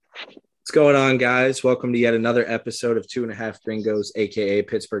What's going on, guys? Welcome to yet another episode of Two and a Half Gringos, aka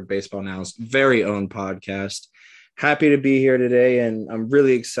Pittsburgh Baseball Now's very own podcast. Happy to be here today, and I'm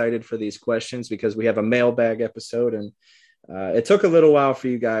really excited for these questions because we have a mailbag episode, and it took a little while for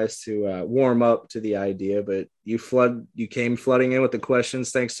you guys to warm up to the idea, but you came flooding in with the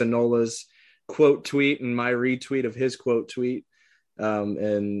questions thanks to Nola's quote tweet and my retweet of his quote tweet,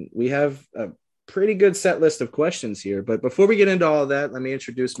 and we have a pretty good set list of questions here. But before we get into all of that, let me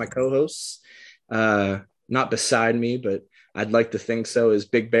introduce my co-hosts. Not beside me, but I'd like to think so, is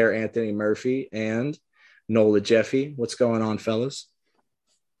Big Bear Anthony Murphy and Nola Jeffy. What's going on, fellas?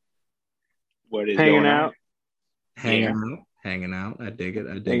 What is hanging going out? on? Hanging out. I dig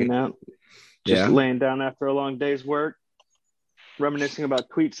it. Hanging out. Just laying down after a long day's work. Reminiscing about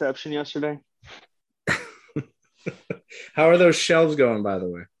Tweetception yesterday. How are those shelves going, by the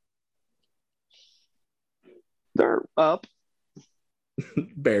way? They're up.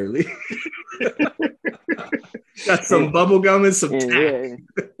 Barely. Got some bubble gum and some tack. Yeah.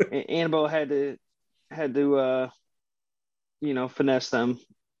 Annabelle had to finesse them,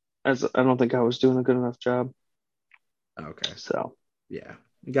 as I don't think I was doing a good enough job. Okay. So yeah,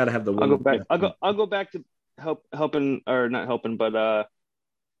 you got to have the. I'll go back to helping, or not helping, but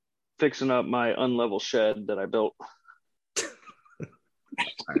fixing up my unlevel shed that I built.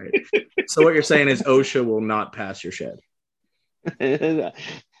 All right. So what you're saying is OSHA will not pass your shed. I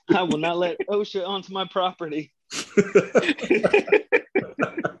will not let OSHA onto my property.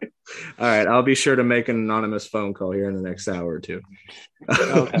 All right, I'll be sure to make an anonymous phone call here in the next hour or two.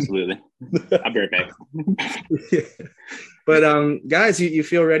 Absolutely. I'll be right back. Yeah. But guys, you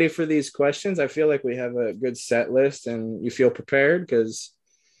feel ready for these questions? I feel like we have a good set list, and you feel prepared because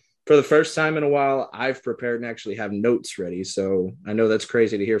for the first time in a while, I've prepared and actually have notes ready. So I know that's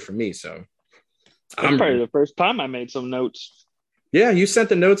crazy to hear from me. So I'm probably the first time I made some notes. Yeah, you sent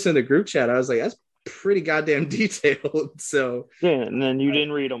the notes in the group chat. I was like, that's pretty goddamn detailed. So yeah, and then you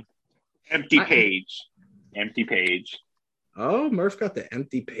didn't read them. Empty page. Oh, Murph got the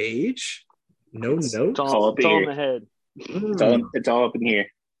empty page. No notes. It's all in the head. It's all up in here.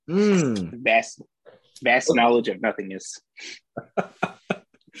 Vast knowledge of nothingness.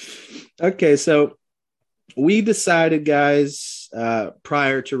 Okay, so we decided, guys,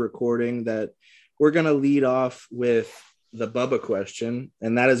 prior to recording that we're going to lead off with the Bubba question,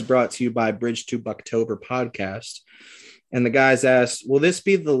 and that is brought to you by Bridge to Bucktober podcast. And the guys asked, will this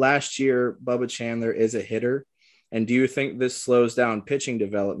be the last year Bubba Chandler is a hitter? And do you think this slows down pitching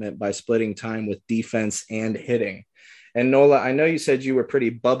development by splitting time with defense and hitting? And Nola, I know you said you were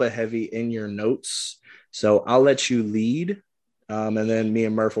pretty Bubba heavy in your notes, so I'll let you lead, and then me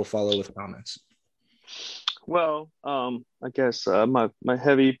and Murph will follow with comments. Well, I guess my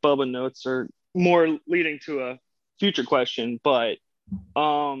heavy Bubba notes are more leading to a future question, but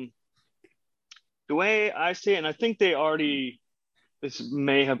the way I see it, and I think this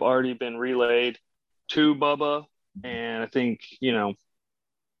may have already been relayed to Bubba, and I think,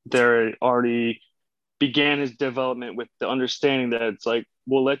 there already began his development with the understanding that it's like,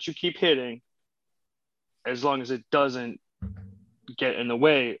 we'll let you keep hitting as long as it doesn't get in the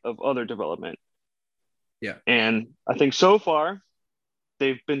way of other development. Yeah. And I think so far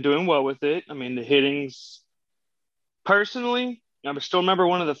they've been doing well with it. I mean, the hitting's personally, I still remember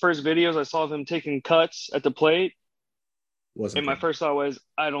one of the first videos I saw of him taking cuts at the plate. My first thought was,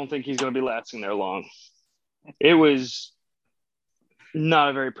 I don't think he's going to be lasting there long. It was not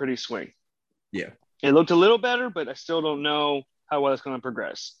a very pretty swing. Yeah. It looked a little better, but I still don't know how well it's going to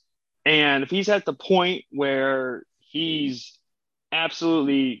progress. And if he's at the point where he's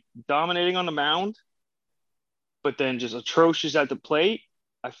absolutely dominating on the mound, but then just atrocious at the plate,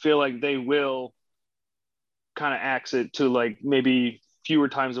 I feel like they will kind of axe it to like maybe fewer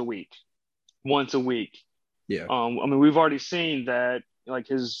times a week, once a week. Yeah. I mean, we've already seen that, like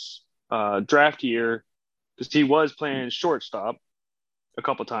his draft year, because he was playing shortstop a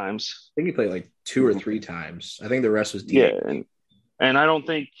couple times. I think he played like 2 or 3 times. I think the rest was DH. Yeah, and I don't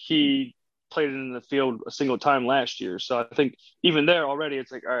think he played in the field a single time last year. So I think even there already,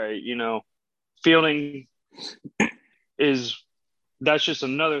 it's like, all right, fielding that's just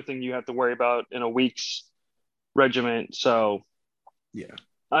another thing you have to worry about in a week's regiment. So yeah,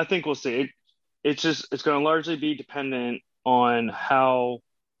 I think we'll see. It's going to largely be dependent on how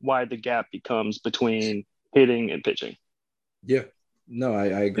wide the gap becomes between hitting and pitching. Yeah, no, I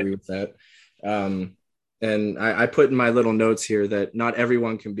agree with that. And I put in my little notes here that not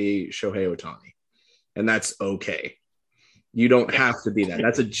everyone can be Shohei Ohtani, and that's okay. You don't have to be that.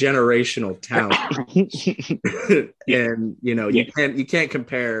 That's a generational talent. And, you can't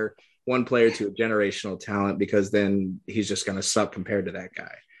compare one player to a generational talent because then he's just going to suck compared to that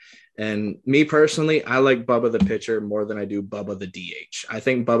guy. And me personally, I like Bubba the pitcher more than I do Bubba the DH. I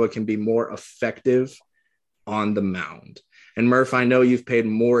think Bubba can be more effective on the mound. And Murph, I know you've paid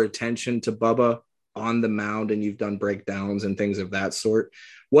more attention to Bubba on the mound and you've done breakdowns and things of that sort.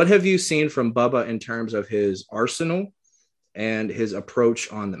 What have you seen from Bubba in terms of his arsenal and his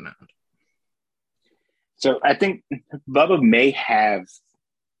approach on the mound? So I think Bubba may have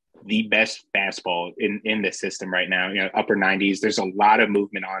the best fastball in the system right now, upper 90s. There's a lot of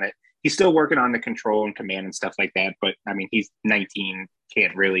movement on it. He's still working on the control and command and stuff like that. But I mean, he's 19,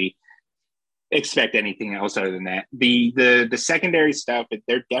 can't really expect anything else other than that. The secondary stuff,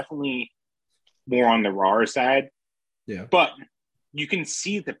 they're definitely more on the raw side. Yeah. But you can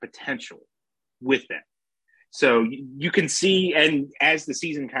see the potential with them. So you can see, and as the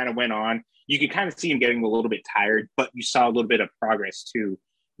season kind of went on, you could kind of see him getting a little bit tired, but you saw a little bit of progress too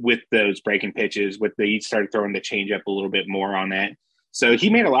with those breaking pitches. He started throwing the changeup a little bit more on that. So he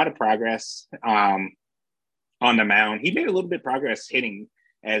made a lot of progress on the mound. He made a little bit of progress hitting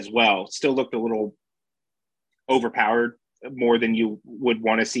as well. Still looked a little overpowered more than you would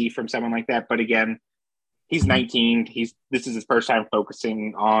want to see from someone like that. But again, he's 19. This is his first time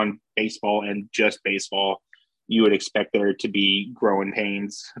focusing on baseball and just baseball. You would expect there to be growing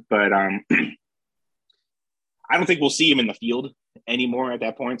pains, but I don't think we'll see him in the field anymore at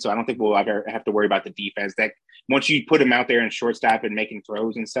that point. So I don't think we'll ever have to worry about the defense. That once you put him out there in shortstop and making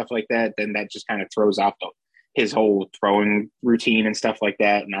throws and stuff like that, then that just kind of throws off his whole throwing routine and stuff like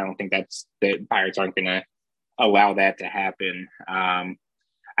that. And I don't think the Pirates aren't going to allow that to happen. I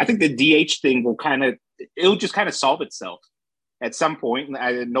think the DH thing it'll just kind of solve itself at some point.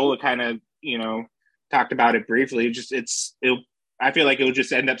 Nola kind of, talked about it briefly. I feel like it'll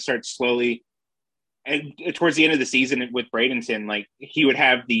just end up start slowly. And towards the end of the season with Bradenton, like he would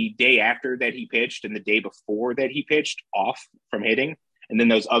have the day after that he pitched and the day before that he pitched off from hitting. And then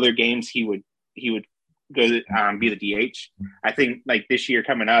those other games he would go be the DH. I think like this year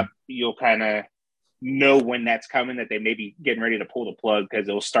coming up, you'll kind of know when that's coming, that they may be getting ready to pull the plug because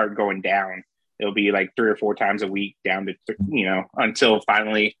it'll start going down. It'll be like 3 or 4 times a week down to, until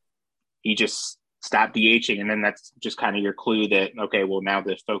finally he just stop DHing, and then that's just kind of your clue that, okay, well, now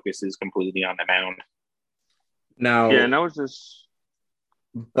the focus is completely on the mound. Now, yeah, and I was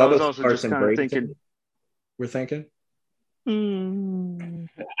also just kind of thinking. We're thinking? You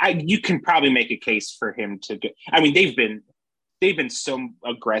can probably make a case for him to go. I mean, they've been so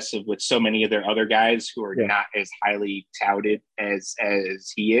aggressive with so many of their other guys who are not as highly touted as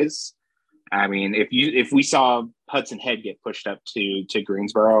he is. I mean, if we saw Hudson Head get pushed up to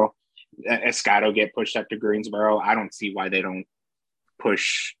Greensboro, Escato get pushed up to Greensboro, I don't see why they don't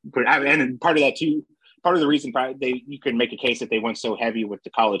push. And part of that too, part of the reason you could make a case that they went so heavy with the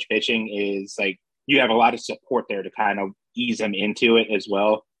college pitching is like you have a lot of support there to kind of ease him into it as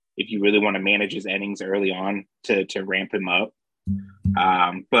well. If you really want to manage his innings early on to ramp him up.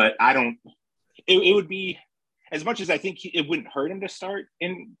 But it would be, as much as I think it wouldn't hurt him to start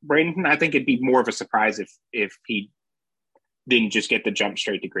in Bradenton, I think it'd be more of a surprise if he didn't just get the jump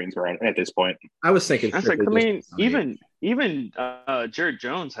straight to Greensboro at this point. I was thinking. Even Jared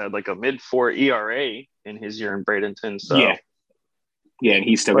Jones had like a mid-4 ERA in his year in Bradenton. So yeah, and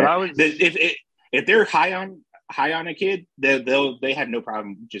he's still. If they're high on a kid, they have no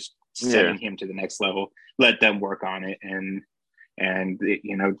problem just sending him to the next level. Let them work on it, and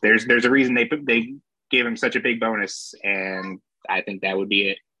there's a reason they gave him such a big bonus, and I think that would be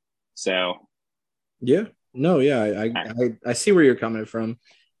it. So, yeah. No, yeah, I see where you're coming from.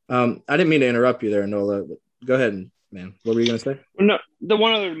 I didn't mean to interrupt you there, Nola. Go ahead, man. What were you going to say? No, the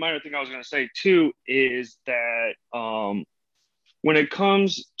one other minor thing I was going to say too is that when it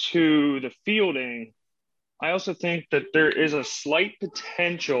comes to the fielding, I also think that there is a slight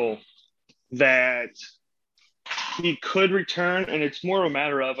potential that he could return, and it's more of a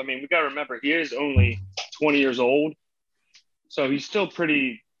matter of, I mean, we got to remember he is only 20 years old, so he's still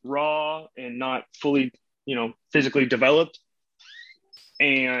pretty raw and not fully physically developed.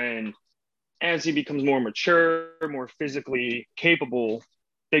 And as he becomes more mature, more physically capable,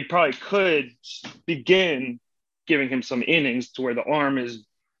 they probably could begin giving him some innings to where the arm is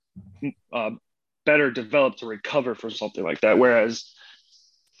better developed to recover from something like that. Whereas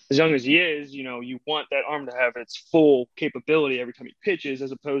as young as he is, you want that arm to have its full capability every time he pitches,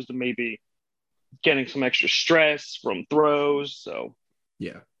 as opposed to maybe getting some extra stress from throws. So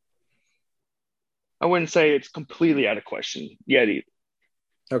yeah, I wouldn't say it's completely out of question yet either.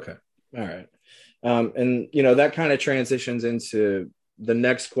 Okay. All right. And, that kind of transitions into the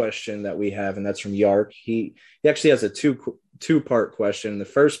next question that we have, and that's from Yark. He actually has a two-part question. The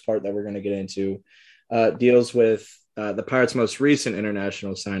first part that we're going to get into deals with the Pirates' most recent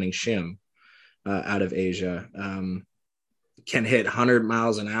international signing, Shim, out of Asia, can hit 100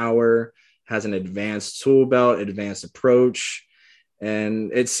 miles an hour, has an advanced tool belt, advanced approach.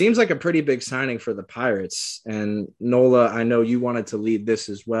 And it seems like a pretty big signing for the Pirates. And Nola, I know you wanted to lead this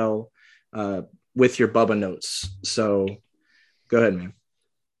as well with your Bubba notes. So go ahead, man.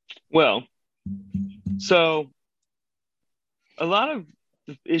 Well, so a lot of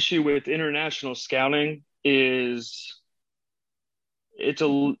the issue with international scouting is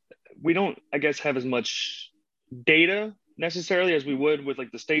we don't, I guess, have as much data necessarily as we would with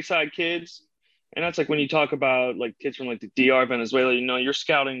like the stateside kids. And that's like when you talk about like kids from like the DR, Venezuela, you're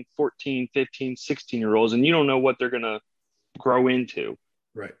scouting 14, 15, 16-year-olds, and you don't know what they're going to grow into.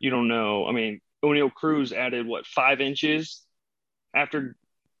 Right. You don't know. I mean, O'Neal Cruz added 5 inches after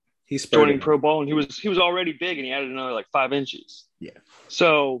joining pro ball, and he was already big, and he added another 5 inches. Yeah.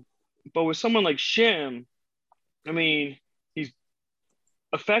 So, but with someone like Shim, I mean, he's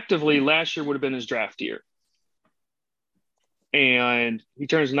effectively last year would have been his draft year. And he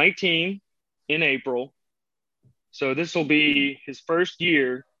turns 19 in April. So this will be his first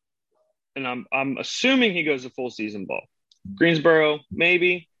year. And I'm assuming he goes to full season ball. Greensboro,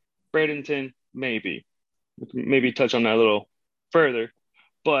 maybe. Bradenton, maybe. Maybe touch on that a little further.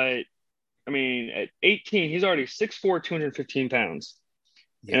 But, I mean, at 18, he's already 6'4", 215 pounds.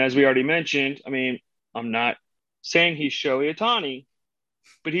 Yeah. And as we already mentioned, I mean, I'm not saying he's Shohei Ohtani,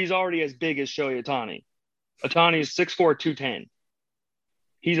 but he's already as big as Shohei Ohtani. Ohtani is 6'4", 210.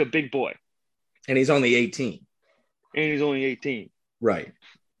 He's a big boy. And he's only 18. Right.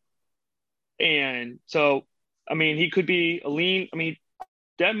 And so, I mean, he could be a lean. I mean,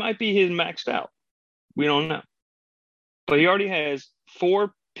 that might be his maxed out. We don't know. But he already has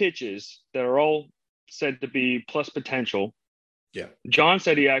 4 pitches that are all said to be plus potential. Yeah. John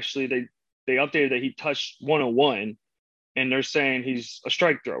said they updated that he touched 101, and they're saying he's a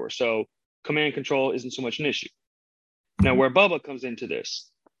strike thrower. So command control isn't so much an issue. Now, where Bubba comes into this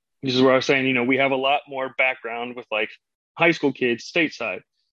is where I was saying, we have a lot more background with high school kids stateside.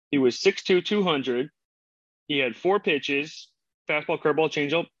 He was 6'2", 200. He had 4 pitches, fastball, curveball,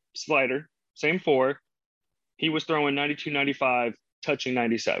 changeup, slider, same 4. He was throwing 92, 95, touching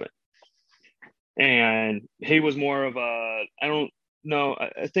 97. And he was more of I don't know,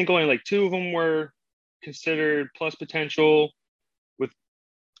 I think only 2 of them were considered plus potential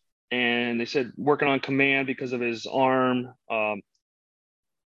and they said working on command because of his arm,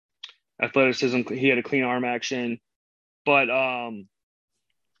 athleticism. He had a clean arm action. But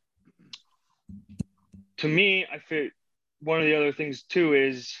to me, I feel one of the other things too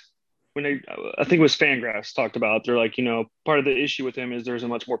is when I think it was Fangraphs talked about, they're part of the issue with him is there's a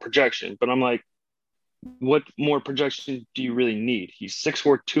much more projection. But I'm like, what more projection do you really need? He's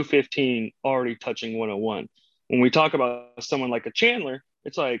 6'4", 215, already touching 101. When we talk about someone like a Chandler,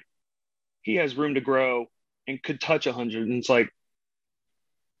 it's like he has room to grow and could touch 100. And it's like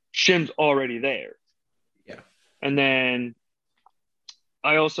Shim's already there. Yeah. And then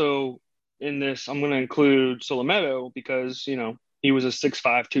I also, in this, I'm going to include Solometo because, he was a 6'5",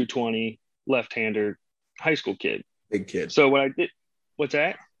 220 left-hander high school kid. Big kid. So what I did, what's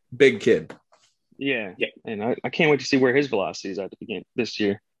that? Big kid. Yeah. And I can't wait to see where his velocity is at the beginning this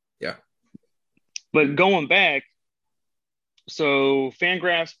year. Yeah. But going back, so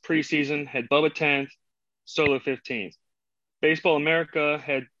Fangraphs preseason had Bubba 10th, Solo 15th. Baseball America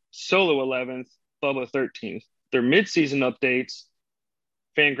had Solo 11th, Bubba 13th. Their midseason updates,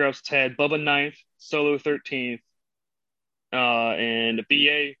 Fangraphs had Bubba 9th, Solo 13th, and the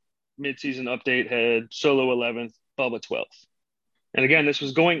BA midseason update had Solo 11th, Bubba 12th. And again, this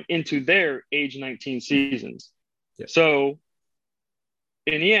was going into their age 19 seasons. Yeah. So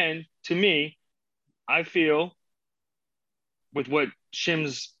in the end, to me, I feel with what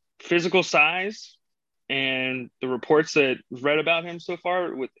Shim's physical size and the reports that I've read about him so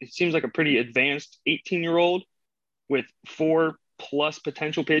far, it seems like a pretty advanced 18-year-old with 4+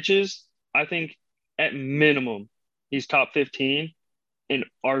 potential pitches. I think at minimum he's top 15, and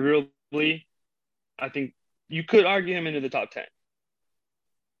arguably, I think you could argue him into the top 10.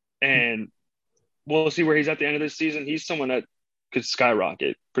 And we'll see where he's at the end of this season. He's someone that could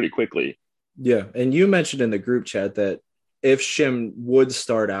skyrocket pretty quickly. Yeah, and you mentioned in the group chat that if Shim would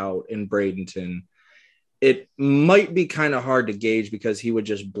start out in Bradenton, it might be kind of hard to gauge because he would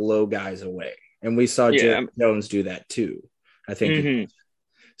just blow guys away. And we saw Jared Jones do that too, I think. Mm-hmm.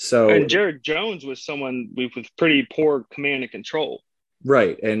 So, and Jared Jones was someone with pretty poor command and control.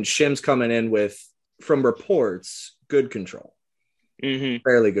 Right. And Shim's coming in with, from reports, good control. Mm-hmm.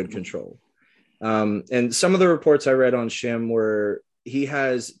 Fairly good control. And some of the reports I read on Shim were he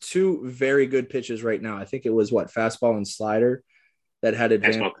has two very good pitches right now. I think it was fastball and slider that had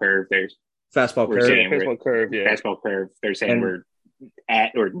advanced. Fastball curve. Fastball curve. Fastball curve. Yeah. Fastball curve. They're saying we're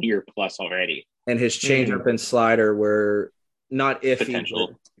at or near plus already. And his changeup and slider were not iffy.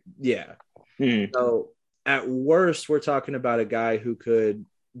 Potential. Yeah. So at worst, we're talking about a guy who could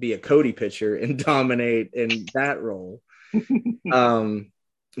be a Cody pitcher and dominate in that role.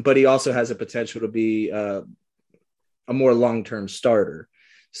 But he also has a potential to be a more long-term starter.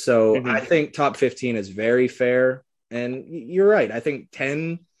 So I think top 15 is very fair. And you're right. I think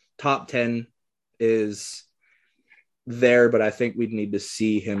top 10 is there, but I think we'd need to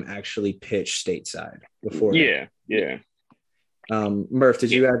see him actually pitch stateside before. Yeah. Murph,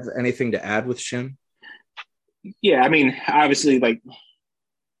 did you have anything to add with Shim? Yeah, I mean, obviously, like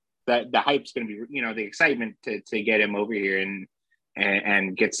the hype's going to be, the excitement to get him over here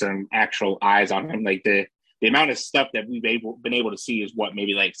and get some actual eyes on him. Like the amount of stuff that we've been able to see is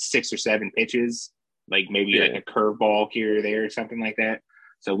maybe like 6 or 7 pitches, like maybe like a curveball here or there or something like that.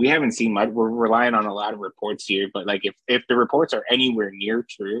 So we haven't seen much. We're relying on a lot of reports here, but like if the reports are anywhere near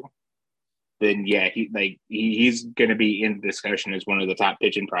true, then yeah, he's going to be in discussion as one of the top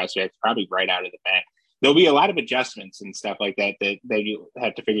pitching prospects, probably right out of the bat. There'll be a lot of adjustments and stuff like that you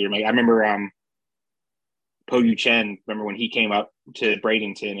have to figure. I remember Po-Yu Chen. Remember when he came up to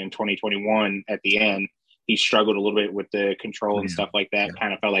Bradenton in 2021 at the end, he struggled a little bit with the control and stuff like that.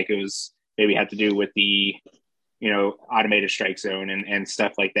 Kind of felt like it was maybe had to do with the automated strike zone and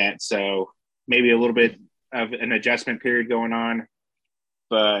stuff like that. So maybe a little bit of an adjustment period going on,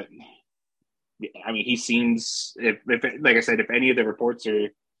 but I mean, he seems if like I said, if any of the reports are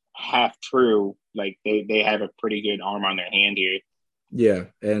half true, like they have a pretty good arm on their hand here. Yeah,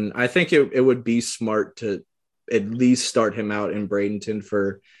 and I think it would be smart to at least start him out in Bradenton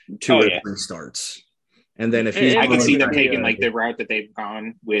for 2 or 3 starts, and then if he's I can see them taking like the route that they've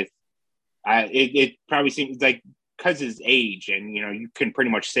gone with. It probably seems like because his age, and you can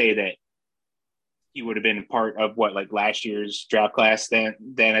pretty much say that he would have been part of last year's draft class then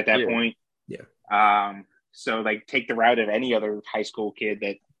at that point. Yeah. So like take the route of any other high school kid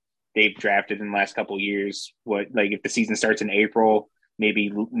that they've drafted in the last couple of years. If the season starts in April,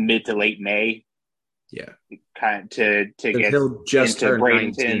 maybe mid to late May. Yeah. Kind of to get he'll just into turn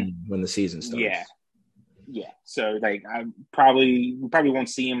Bradenton 19 when the season starts. Yeah. So I probably won't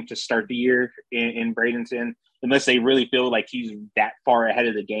see him to start the year in Bradenton unless they really feel like he's that far ahead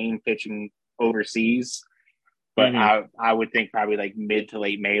of the game pitching overseas. But I would think probably like mid to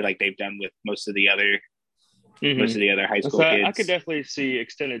late May, like they've done with most of the other high school kids. I could definitely see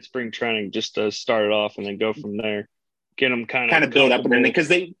extended spring training just to start it off and then go from there. Get them kind of build up, and then because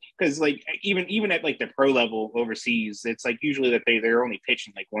like even at like the pro level overseas, it's like usually that they're only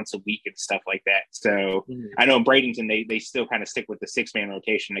pitching like once a week and stuff like that. So I know in Bradenton they still kind of stick with the 6-man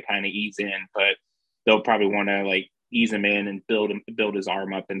rotation to kind of ease in, but they'll probably want to like ease him in and build his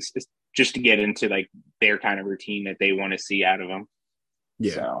arm up and just to get into like their kind of routine that they want to see out of him.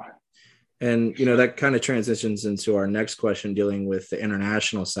 Yeah. So. And, that kind of transitions into our next question dealing with the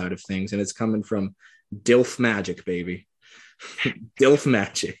international side of things. And it's coming from Dilf Magic, baby. Dilf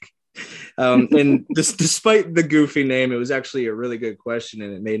Magic. And despite the goofy name, it was actually a really good question.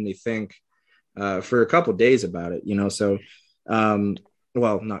 And it made me think for a couple days about it, So,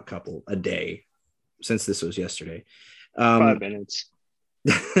 well, not couple, a day since this was yesterday. 5 minutes.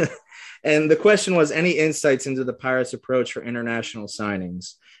 And the question was, any insights into the Pirates' approach for international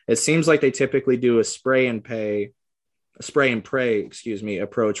signings? It seems like they typically do a spray and pray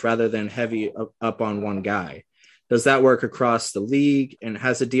approach rather than heavy up on one guy. Does that work across the league? And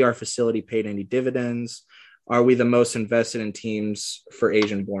has the DR facility paid any dividends? Are we the most invested in teams for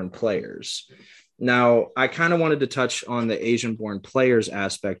Asian-born players? Now, I kind of wanted to touch on the Asian-born players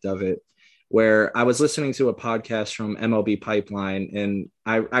aspect of it, where I was listening to a podcast from MLB Pipeline, and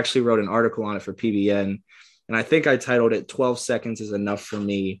I actually wrote an article on it for PBN, and I think I titled it 12 Seconds is Enough for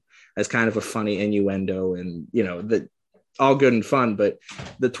Me, as kind of a funny innuendo and, all good and fun. But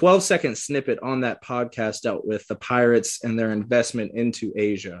the 12-second snippet on that podcast dealt with the Pirates and their investment into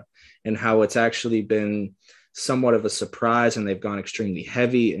Asia and how it's actually been somewhat of a surprise, and they've gone extremely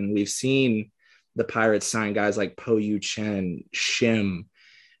heavy. And we've seen the Pirates sign guys like Po-Yu Chen, Shim,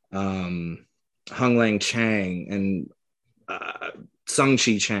 Hung Lang Chang, and Sung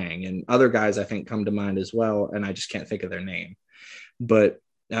Chi Chang, and other guys I think come to mind as well, and I just can't think of their name. But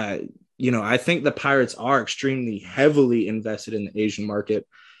I think the Pirates are extremely heavily invested in the Asian market,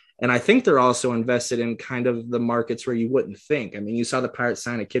 and I think they're also invested in kind of the markets where you wouldn't think. I mean, you saw the Pirates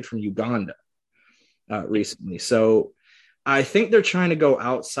sign a kid from Uganda recently, so I think they're trying to go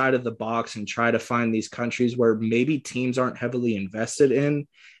outside of the box and try to find these countries where maybe teams aren't heavily invested in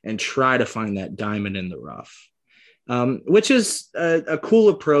and try to find that diamond in the rough, which is a cool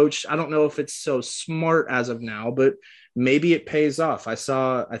approach. I don't know if it's so smart as of now, but maybe it pays off. I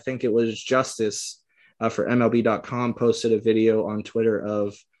think it was Justice for MLB.com posted a video on Twitter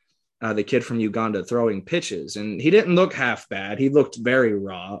of the kid from Uganda throwing pitches, and he didn't look half bad. He looked very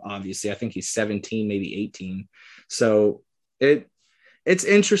raw, obviously. I think he's 17, maybe 18. So it's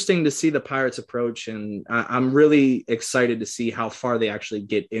interesting to see the Pirates approach, and I'm really excited to see how far they actually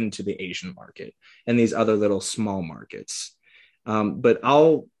get into the Asian market and these other little small markets. But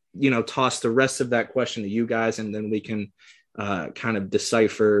I'll, toss the rest of that question to you guys, and then we can kind of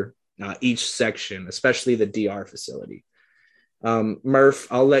decipher each section, especially the DR facility. Murph,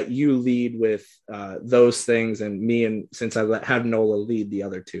 I'll let you lead with those things, and since I had Nola lead the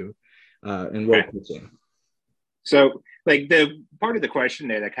other two, and we'll continue. So, like, the part of the question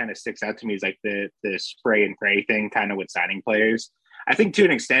there that kind of sticks out to me is like the spray and pray thing, kind of with signing players. I think to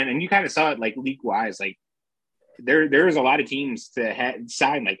an extent, and you kind of saw it like league wise, like there's a lot of teams that had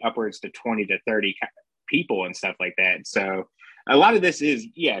signed like upwards to 20 to 30 people and stuff like that. So a lot of this is,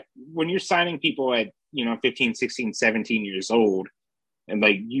 when you're signing people at 15, 16, 17 years old, and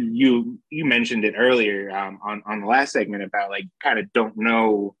like you mentioned it earlier on the last segment about like kind of don't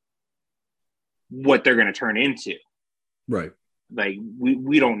know what they're going to turn into. Right. Like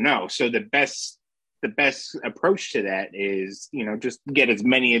we don't know. So the best approach to that is, just get as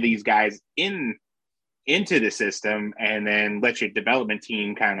many of these guys into the system, and then let your development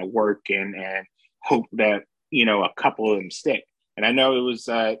team kind of work and hope that, a couple of them stick. And I know it was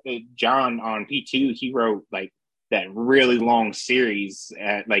John on P2, he wrote like that really long series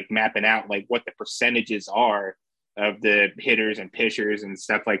at like mapping out like what the percentages are of the hitters and pitchers and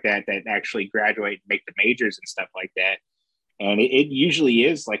stuff like that actually graduate and make the majors and stuff like that. And it usually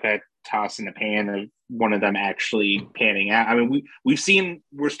is like a toss in the pan of one of them actually panning out. I mean, we're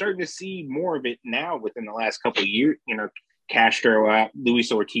starting to see more of it now within the last couple of years. Castro,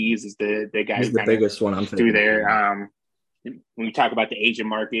 Luis Ortiz is the guy who's the biggest one I'm through there. When we talk about the Asian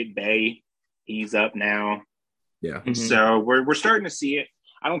market, Bay, he's up now. Yeah. Mm-hmm. So we're starting to see it.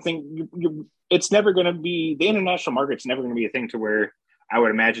 I don't think it's never going to be, the international market's never going to be a thing to where I would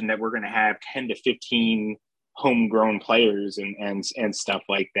imagine that we're going to have 10 to 15 homegrown players and stuff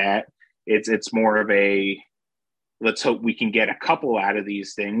like that. It's more of a, let's hope we can get a couple out of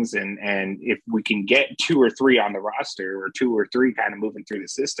these things. And if we can get 2 or 3 on the roster, or 2 or 3 kind of moving through the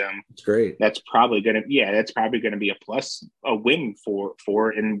system, it's great. That's probably going to be a win for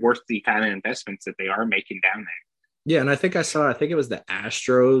and worth the kind of investments that they are making down there. Yeah. And I think it was the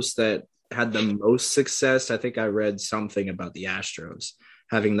Astros that had the most success. I think I read something about the Astros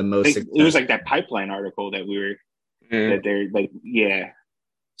having the most success. It was like that pipeline article that we were, that they're like, yeah.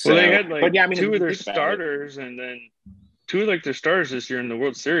 So, well, they had like 2 of their starters, and then 2 of like their starters this year in the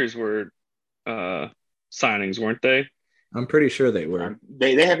World Series were signings, weren't they? I'm pretty sure they were.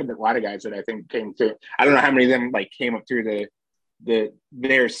 They have a lot of guys that I think came through. I don't know how many of them like came up through their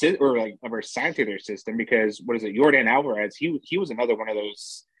or like were signed to their system, because what is it? Yordan Alvarez, he was another one of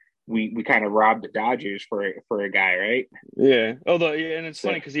those. We kind of robbed the Dodgers for a guy, right? Yeah. Although, and it's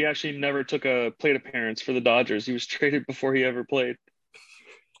funny because he actually never took a plate appearance for the Dodgers. He was traded before he ever played.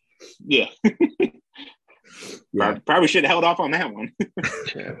 Yeah. Probably should have held off on that one.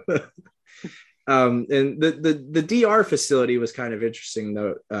 And the DR facility was kind of interesting,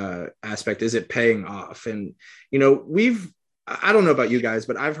 though, aspect. Is it paying off? And, I don't know about you guys,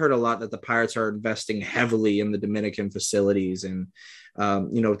 but I've heard a lot that the Pirates are investing heavily in the Dominican facilities and,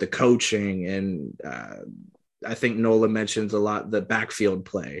 the coaching. And I think Nola mentions a lot the backfield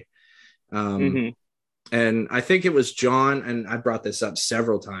play. And I think it was John, and I brought this up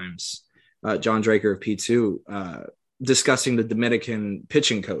several times, John Draker of P2, discussing the Dominican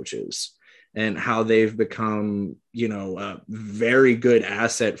pitching coaches and how they've become, a very good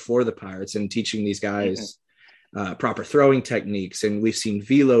asset for the Pirates and teaching these guys proper throwing techniques. And we've seen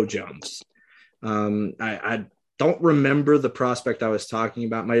velo jumps. I don't remember the prospect I was talking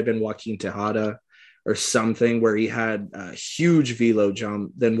about. Might have been Joaquin Tejada or something, where he had a huge velo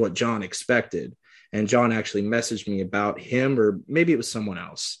jump than what John expected. And John actually messaged me about him, or maybe it was someone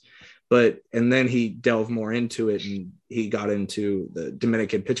else. And then he delved more into it, and he got into the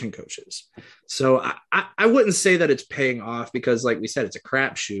Dominican pitching coaches. So I wouldn't say that it's paying off, because like we said, it's a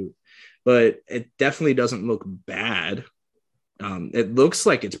crapshoot, but it definitely doesn't look bad. It looks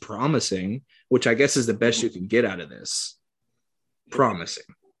like it's promising, which I guess is the best you can get out of this. Promising.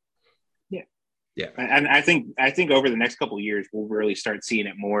 Yeah. And I think over the next couple of years, we'll really start seeing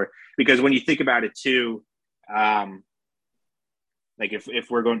it more, because when you think about it too, Like if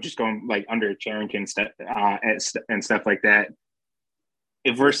we're going like under Charrington stuff and stuff like that,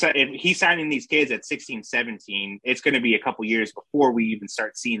 if he's signing these kids at 16, 17, it's going to be a couple years before we even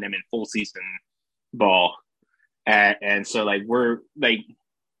start seeing them in full season ball. And so like we're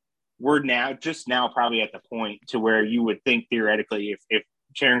now probably at the point to where you would think theoretically if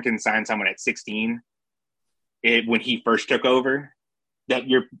Charrington signed someone at 16, when he first took over, that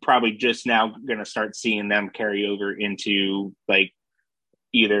you're probably just now going to start seeing them carry over into like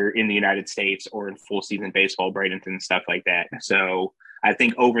either in the United States or in full season baseball, Bradenton, stuff like that. So I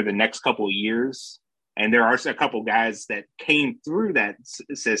think over the next couple of years, and there are a couple guys that came through that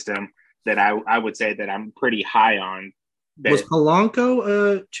system that I would say that I'm pretty high on. Was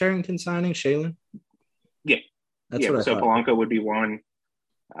Polanco Charrington signing, Shaylin? Yeah. That's what I so thought. Polanco would be one.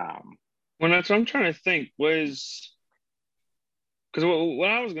 Well, that's what I'm trying to think was – because what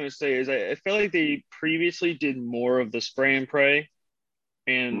I was going to say is I feel like they previously did more of the spray and pray.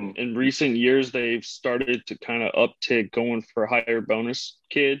 And in recent years, they've started to kind of uptick going for higher bonus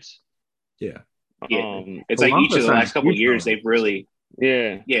kids. Yeah. It's like each of the last couple of years, they've really –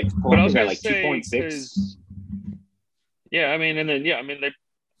 Yeah. But I was going to say, 2.6. Yeah, I mean, and then, they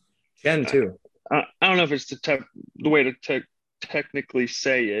 – Chen, too. I don't know if it's the way to technically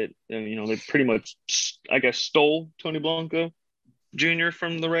say it. And, they pretty much, I guess, stole Tony Blanco Jr.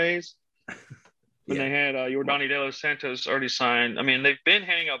 from the Rays. When they had Yordani De Los Santos already signed. I mean, they've been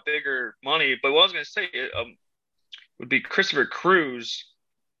handing out bigger money. But what I was going to say would be Christopher Cruz.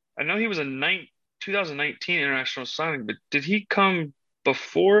 I know he was a 2019 international signing, but did he come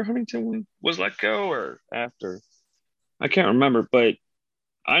before Huntington was let go or after? I can't remember, but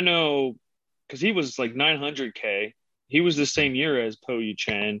I know because he was like $900K. He was the same year as Po Yu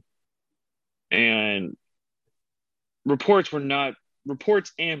Chen, and reports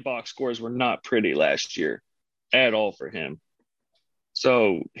and box scores were not pretty last year at all for him.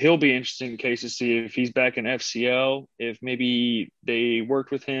 So he'll be interesting case to see if he's back in FCL, if maybe they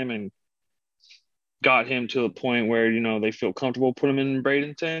worked with him and got him to a point where, they feel comfortable putting him in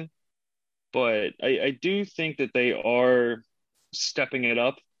Bradenton. But I do think that they are stepping it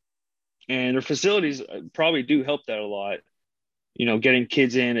up, and their facilities probably do help that a lot. Getting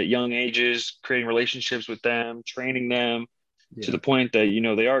kids in at young ages, creating relationships with them, training them to the point that,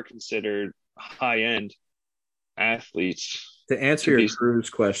 they are considered high-end athletes. To answer your Cruz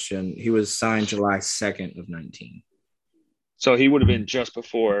question, he was signed July 2nd of 19. So he would have been just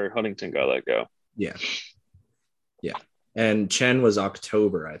before Huntington got let go. Yeah. Yeah. And Chen was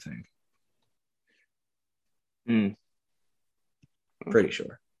October, I think. Pretty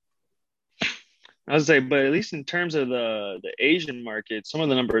sure. I would say, but at least in terms of the Asian market, some of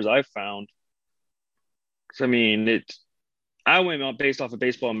the numbers I found, I mean, I went out based off of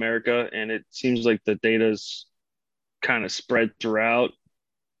Baseball America, and it seems like the data's kind of spread throughout.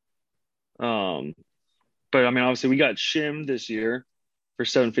 But I mean, obviously, we got Shim this year for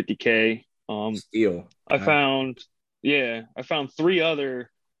 $750K. Steal. I found three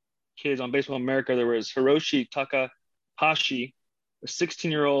other kids on Baseball America. There was Hiroshi Takahashi, a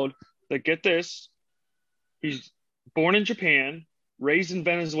 16-year-old that, get this, he's born in Japan, raised in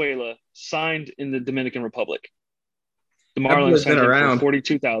Venezuela, signed in the Dominican Republic. The Marlins signed him for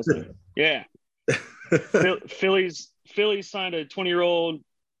 $42,000. Yeah. Phillies signed a 20-year-old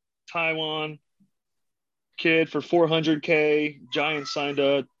Taiwan kid for $400K. Giants signed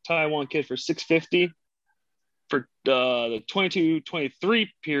a Taiwan kid for $650. For the 22-23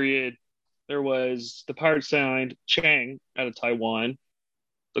 period, the Pirates signed Chang out of Taiwan.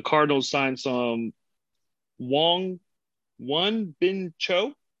 The Cardinals signed some Won Bin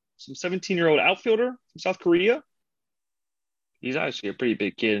Cho, some 17-year-old outfielder from South Korea. He's actually a pretty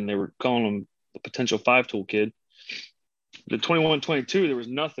big kid, and they were calling him the potential five-tool kid. The 21-22, there was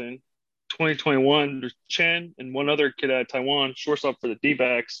nothing. 2021, there's Chen and one other kid out of Taiwan, shortstop for the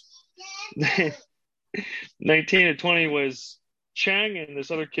D-backs. 19 and 20 was Chang and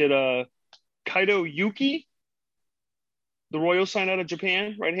this other kid, Kaido Yuki. The Royals signed out of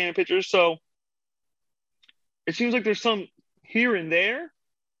Japan, right-handed pitchers. So it seems like there's some here and there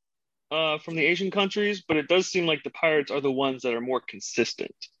from the Asian countries, but it does seem like the Pirates are the ones that are more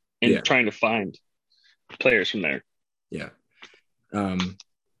consistent in trying to find players from there. Yeah.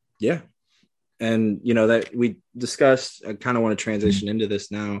 Yeah. And, that we discussed, I kind of want to transition into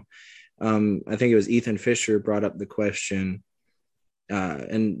this now. I think it was Ethan Fisher brought up the question,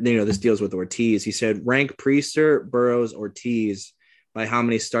 and, this deals with Ortiz. He said, rank Priester, Burrows, Ortiz by how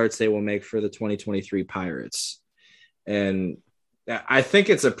many starts they will make for the 2023 Pirates. And I think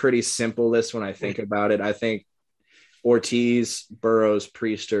it's a pretty simple list when I think about it. I think Ortiz, Burrows,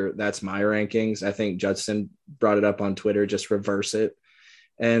 Priester. That's my rankings. I think Judson brought it up on Twitter. Just reverse it.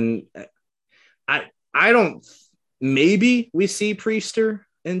 And I don't. Maybe we see Priester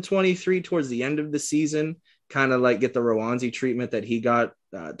in 23 towards the end of the season, kind of like get the Rowanzi treatment that he got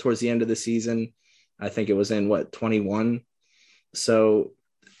towards the end of the season. I think it was in 21. So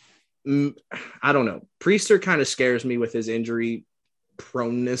I don't know. Priester kind of scares me with his injury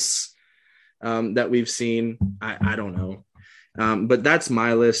proneness that we've seen. I don't know. But that's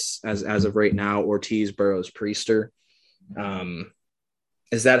my list as of right now: Ortiz, Burrows, Priester.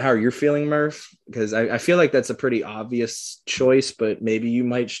 Is that how you're feeling, Murph? Because I feel like that's a pretty obvious choice, but maybe you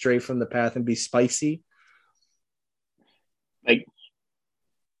might stray from the path and be spicy. Like,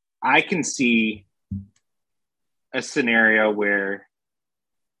 I can see a scenario where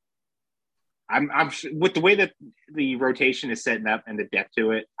I'm with the way that the rotation is setting up and the depth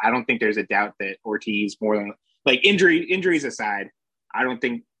to it, I don't think there's a doubt that Ortiz, more than like injuries aside, I don't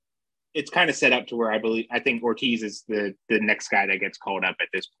think it's kind of set up to where I think Ortiz is the next guy that gets called up at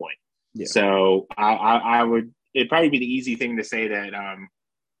this point. Yeah. So I would, it'd probably be the easy thing to say that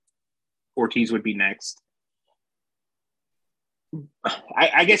Ortiz would be next.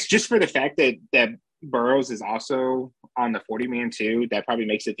 I guess just for the fact that Burrows is also on the 40-man too, that probably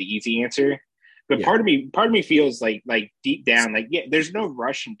makes it the easy answer. But yeah. part of me feels like deep down, like, yeah, there's no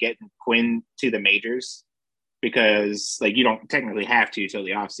rush in getting Quinn to the majors because like you don't technically have to till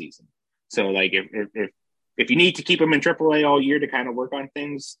the offseason. So like if you need to keep him in AAA all year to kind of work on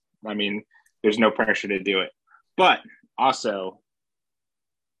things, I mean, there's no pressure to do it. But also,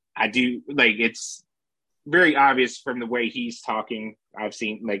 I do like it's very obvious from the way he's talking. I've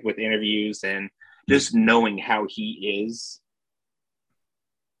seen like with interviews and just knowing how he is.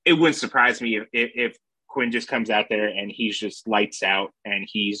 It wouldn't surprise me if Quinn just comes out there and he's just lights out and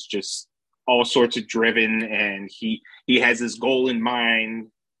he's just all sorts of driven and he has his goal in mind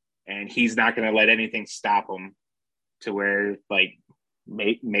and he's not going to let anything stop him to where like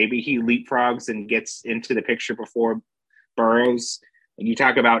maybe he leapfrogs and gets into the picture before Burrows. And you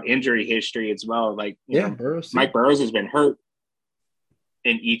talk about injury history as well. Like, you know, Burrows, Mike Burrows has been hurt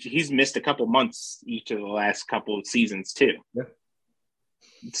in he's missed a couple months each of the last couple of seasons too. Yeah.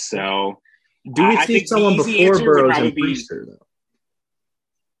 So do we see someone before Burrows and Priester though?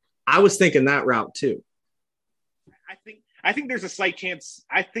 I was thinking that route too. I think there's a slight chance.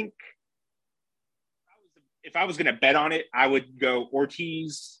 I think if I was going to bet on it, I would go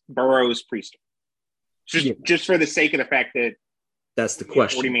Ortiz, Burrows, Priester. Just for the sake of the fact that that's the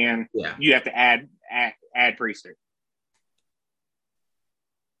question. 40-man, yeah. You have to add Priester.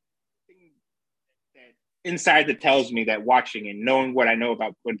 Inside that tells me that watching and knowing what I know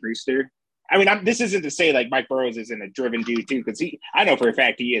about Quinn Priester, I mean, this isn't to say like Mike Burrows isn't a driven dude too, because I know for a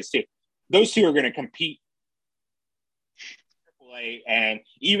fact he is too. Those two are going to compete. And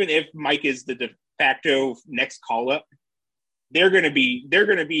even if Mike is the de facto next call up, they're going to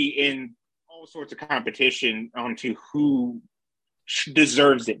be in all sorts of competition onto who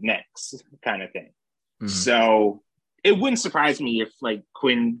deserves it next, kind of thing. Mm-hmm. So it wouldn't surprise me if like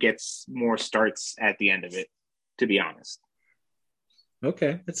Quinn gets more starts at the end of it, to be honest.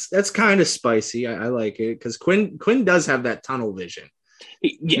 Okay, that's kind of spicy. I like it because Quinn does have that tunnel vision.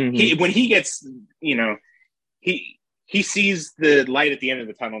 When he gets, you know, he sees the light at the end of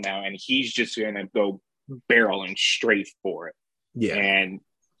the tunnel now, and he's just going to go barreling straight for it. Yeah, and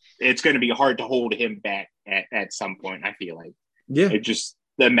it's going to be hard to hold him back at some point. I feel like, yeah, it's just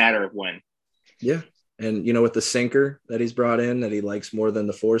a matter of when. Yeah. And, you know, with the sinker that he's brought in that he likes more than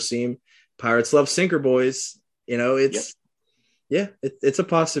the four seam, Pirates love sinker boys. You know, it's it's a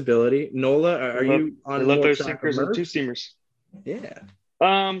possibility. Nola, are you on? I love those sinkers and two seamers. Yeah.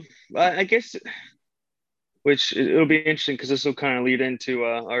 I guess, which it'll be interesting because this will kind of lead into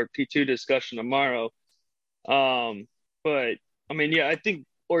our P2 discussion tomorrow. But I mean, yeah, I think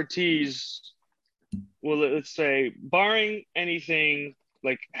Ortiz. Well, let's say, barring anything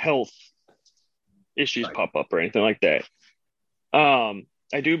like health issues pop up or anything like that.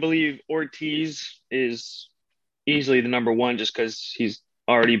 I do believe Ortiz is easily the number one just because he's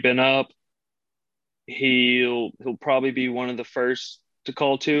already been up. He'll probably be one of the first to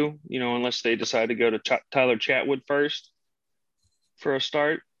call to, you know, unless they decide to go to Tyler Chatwood first for a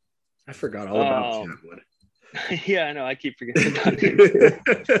start. I forgot all about Chatwood. Yeah, I know. I keep forgetting about him.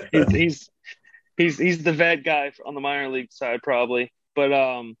 he's the vet guy on the minor league side probably,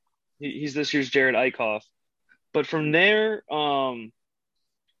 but he's this year's Jared Eichhoff. But from there,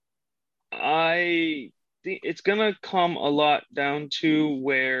 I think it's going to come a lot down to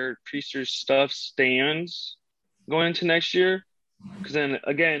where Priester's stuff stands going into next year. Because then,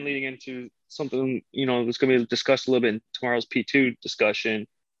 again, leading into something, that's going to be discussed a little bit in tomorrow's P2 discussion,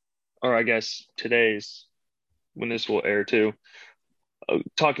 or I guess today's, when this will air too,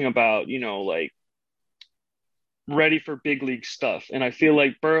 talking about, like ready for big league stuff. And I feel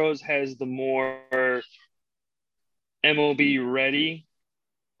like Burrows has the more MLB ready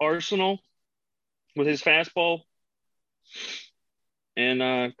arsenal with his fastball and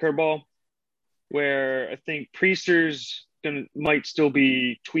curveball, where I think Priester's might still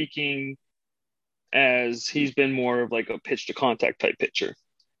be tweaking, as he's been more of like a pitch to contact type pitcher.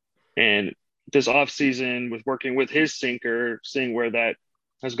 And this offseason, with working with his sinker, seeing where that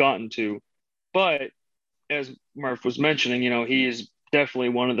has gotten to. But as Murph was mentioning, he is definitely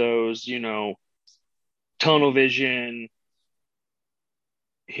one of those, tunnel vision.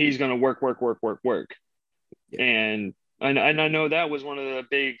 He's going to work. Yeah. And I know that was one of the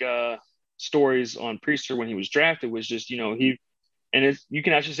big stories on Priester when he was drafted, was just, you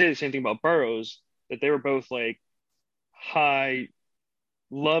can actually say the same thing about Burrows, that they were both like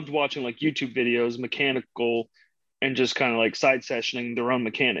loved watching like YouTube videos, mechanical, and just kind of like side sessioning their own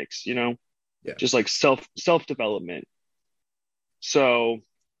mechanics, just like self development. So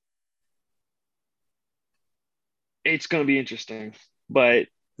it's going to be interesting, but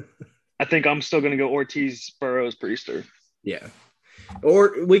I think I'm still going to go Ortiz, Burrows, Priester. Yeah.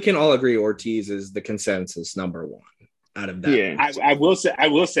 Or we can all agree Ortiz is the consensus number one out of that. Yeah. I will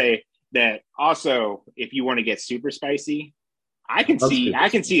say that also, if you want to get super spicy, I can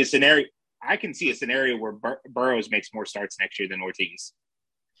see a scenario where Burrows makes more starts next year than Ortiz.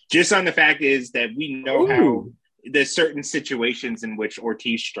 Just on the fact is that we know how there's certain situations in which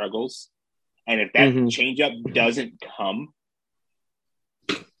Ortiz struggles, and if that changeup doesn't come,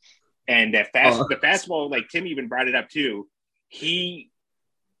 and that the fastball, like Tim even brought it up too, the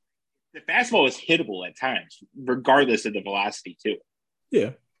fastball is hittable at times, regardless of the velocity too.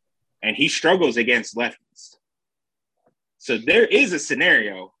 Yeah, and he struggles against lefties. So there is a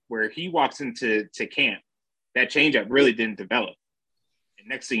scenario where he walks into camp, that changeup really didn't develop. And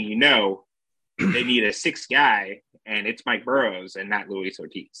next thing you know, they need a sixth guy, and it's Mike Burrows and not Luis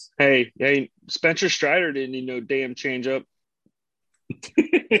Ortiz. Hey, Spencer Strider didn't need no damn changeup.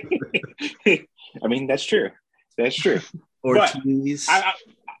 I mean, that's true. That's true. Ortiz. But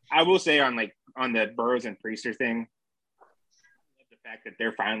I will say on the Burrows and Priester thing, the fact that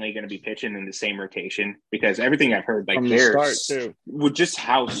they're finally going to be pitching in the same rotation, because everything I've heard, like with just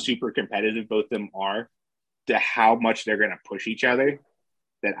how super competitive both of them are, to how much they're going to push each other,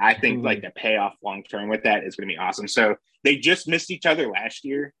 that I think like the payoff long term with that is going to be awesome. So they just missed each other last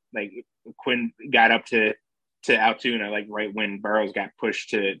year. Like Quinn got up to Altoona, like right when Burrows got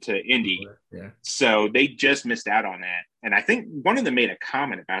pushed to Indy. Yeah. So they just missed out on that. And I think one of them made a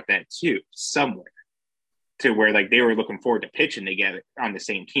comment about that too, somewhere, to where like they were looking forward to pitching together on the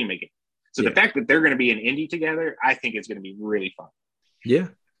same team again. So the fact that they're going to be in Indy together, I think it's going to be really fun. Yeah.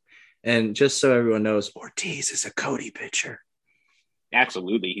 And just so everyone knows, Ortiz is a Cody pitcher.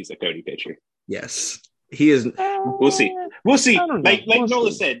 Absolutely. He's a Cody pitcher. Yes. He is. We'll see. Like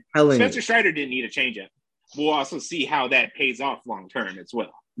Nola said, Helen. Spencer Strider didn't need a changeup. We'll also see how that pays off long term as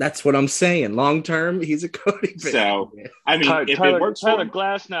well. That's what I'm saying. Long term, he's a Cody pitcher. So, I mean, if it works Tyler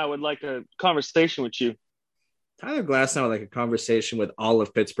Glasnow would like a conversation with you. Tyler Glasnow would like a conversation with all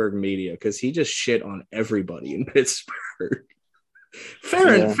of Pittsburgh media, because he just shit on everybody in Pittsburgh.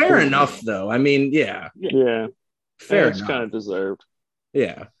 Fair enough, though. I mean, yeah. Fair enough. It's kind of deserved.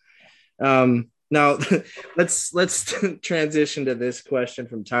 Yeah. Now let's transition to this question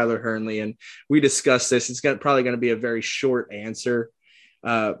from Tyler Hernley, and we discussed this. It's probably going to be a very short answer.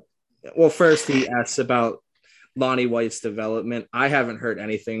 Well, first he asks about Lonnie White's development. I haven't heard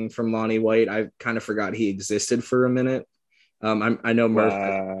anything from Lonnie White. I kind of forgot he existed for a minute. I know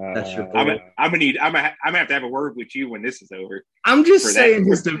Murph. That's your point. I'm gonna have to have a word with you when this is over. I'm just saying he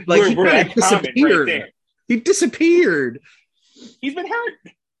disappeared. Right, he disappeared. He's been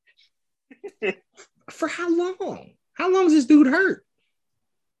hurt. For how long? How long is this dude hurt?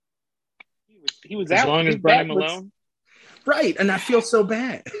 He was as out. long as Brian Malone. Right, and I feel so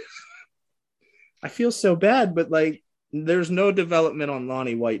bad. But like, there's no development on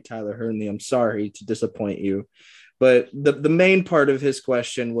Lonnie White, Tyler Hernley. I'm sorry to disappoint you, but the main part of his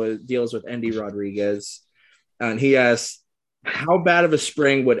question deals with Endy Rodriguez, and he asks, how bad of a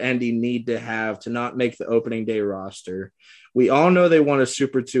spring would Endy need to have to not make the opening day roster? We all know they want to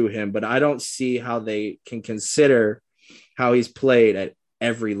Super 2 him, but I don't see how they can consider how he's played at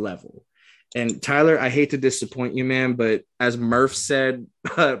every level. And Tyler, I hate to disappoint you, man, but as Murph said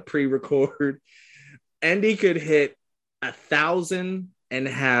pre-record, Endy could hit 1,000 and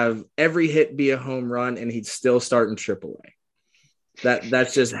have every hit be a home run, and he'd still start in AAA.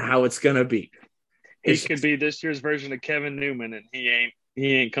 That's just how it's gonna be. He could be this year's version of Kevin Newman, and he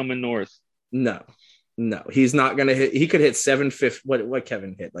ain't coming north. No, he's not gonna hit. He could hit 750. What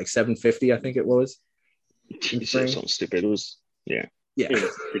Kevin hit, like 750, I think it was. Something stupid. It was yeah, it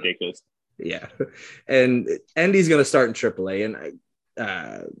was ridiculous. Yeah, and Endy's gonna start in AAA,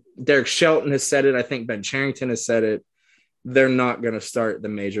 and Derek Shelton has said it. I think Ben Cherington has said it. They're not gonna start at the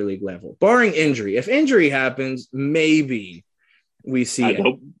major league level, barring injury. If injury happens, maybe we see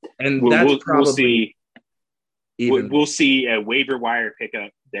it. And that's probably we'll see a waiver wire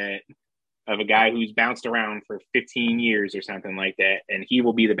pickup of a guy who's bounced around for 15 years or something like that, and he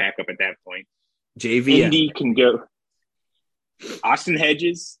will be the backup at that point. JVM. Indy can go. Austin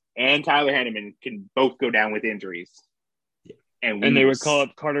Hedges and Tyler Henneman can both go down with injuries. Yeah. And they would call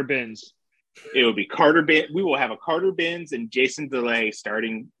up Carter Benz. It will be Carter Benz. We will have a Carter Benz and Jason DeLay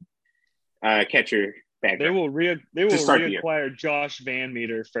starting catcher back. They will reacquire Josh Van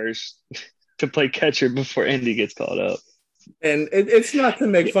Meter first to play catcher before Indy gets called up. And it's not to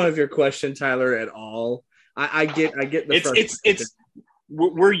make fun of your question, Tyler, at all. I get the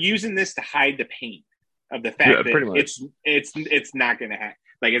we're using this to hide the pain of the fact that it's not going to happen.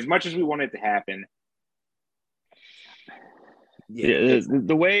 Like, as much as we want it to happen. Yeah,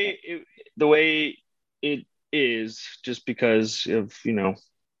 the way it is, just because of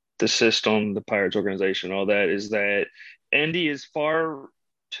the system, the Pirates organization, all that, is that Andy is far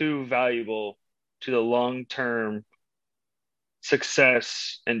too valuable to the long-term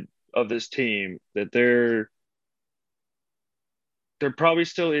success of this team that there probably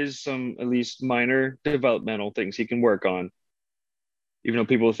still is some at least minor developmental things he can work on, even though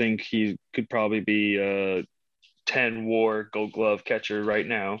people think he could probably be a 10 WAR Gold Glove catcher right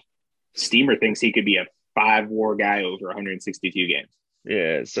now. Steamer thinks he could be a 5 WAR guy over 162 games.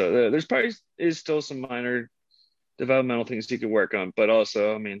 Yeah, so there's probably is still some minor developmental things he could work on, but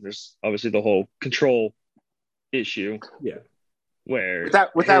also, I mean, there's obviously the whole control issue. Yeah. Where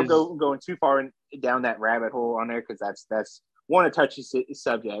without going too far down that rabbit hole on there, because that's one, a touchy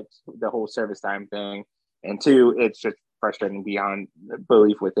subject, the whole service time thing, and two, it's just frustrating beyond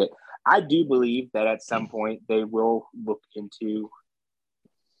belief with it. I do believe that at some point they will look into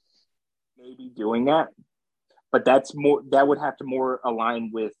maybe doing that, but that would have to more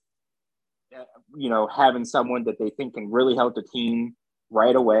align with having someone that they think can really help the team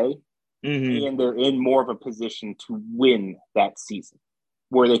right away. Mm-hmm. And they're in more of a position to win that season,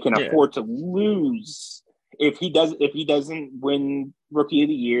 where they can afford to lose if he doesn't win Rookie of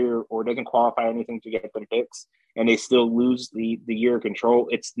the Year or doesn't qualify anything to get them picks, and they still lose the year of control.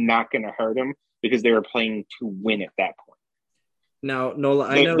 It's not going to hurt them because they were playing to win at that point. Now, Nola,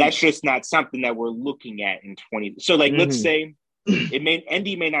 I know that's just not something that we're looking at in 20. So, like, let's say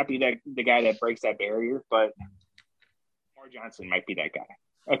Endy may not be the guy that breaks that barrier, but Lamar Johnson might be that guy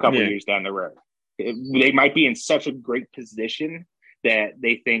a couple years down the road. They might be in such a great position that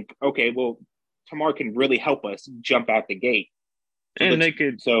they think, okay, well, Tamar can really help us jump out the gate. And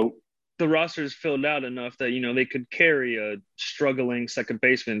the roster is filled out enough that, they could carry a struggling second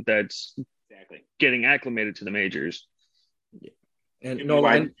baseman that's getting acclimated to the majors. Yeah.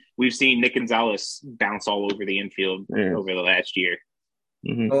 And we've seen Nick Gonzalez bounce all over the infield over the last year.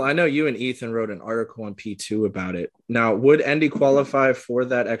 Mm-hmm. Well, I know you and Ethan wrote an article on P2 about it. Now, would Endy qualify for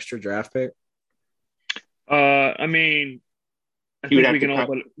that extra draft pick? I mean, I think we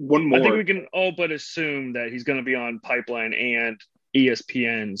can all but assume that he's going to be on Pipeline and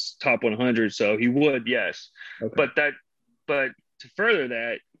ESPN's Top 100, so he would, yes. Okay. But to further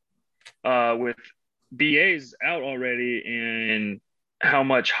that, with BA's out already and how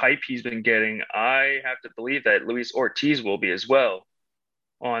much hype he's been getting, I have to believe that Luis Ortiz will be as well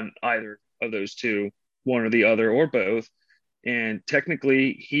on either of those two, one or the other or both. And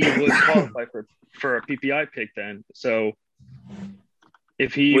technically he would qualify for a PPI pick then. So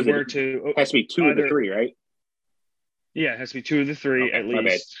if he has to be two of the three, right? Yeah, it has to be two of the three at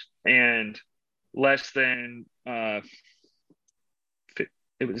least. And less than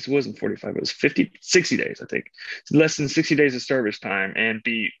it wasn't 45, it was 60 days, I think. It's less than 60 days of service time and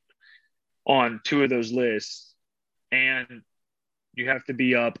be on two of those lists. And you have to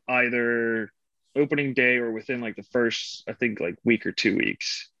be up either opening day or within like the first, I think, like week or 2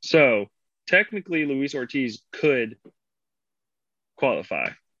 weeks. So technically Luis Ortiz could qualify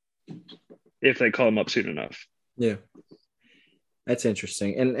if they call him up soon enough. Yeah. That's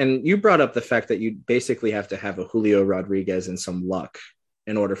interesting. And you brought up the fact that you basically have to have a Julio Rodriguez and some luck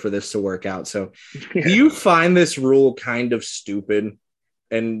in order for this to work out. So do you find this rule kind of stupid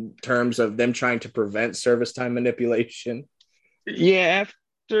in terms of them trying to prevent service time manipulation? Yeah,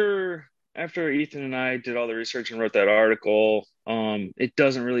 after Ethan and I did all the research and wrote that article, it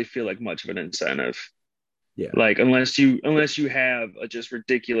doesn't really feel like much of an incentive. Yeah. Like unless you have a just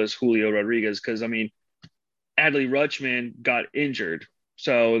ridiculous Julio Rodriguez, because I mean Adley Rutschman got injured,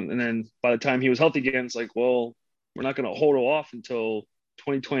 so and then by the time he was healthy again, it's like, well, we're not going to hold off until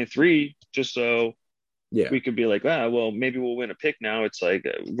 2023 just so Yeah. we could be like, well, maybe we'll win a pick now. It's like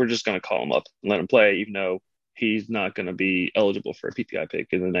we're just going to call him up and let him play, even though he's not going to be eligible for a PPI pick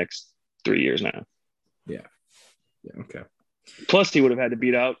in the next 3 years now. Yeah. Yeah. Okay. Plus, he would have had to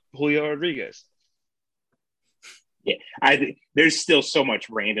beat out Julio Rodriguez. Yeah, I think there's still so much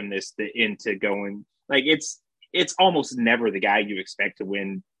randomness into going. Like it's almost never the guy you expect to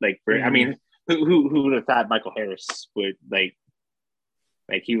win. Like I mean, who would have thought Michael Harris would like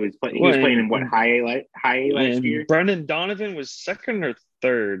he was playing in what high A last year? Brendan Donovan was second or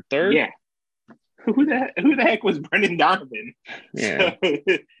third. Yeah. Who the heck was Brendan Donovan? Yeah.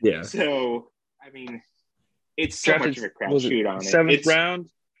 Yeah. So I mean, it's so much of a crapshoot on it. Seventh round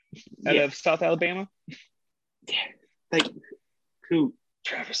out of South Alabama. Yeah, like who?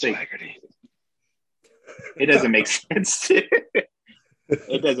 Travis Flaherty. It doesn't make sense.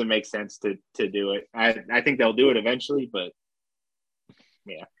 It doesn't make sense to do it. I think they'll do it eventually, but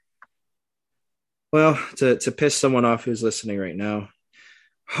yeah. Well, to piss someone off who's listening right now.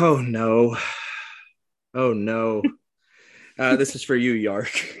 Oh no. This is for you,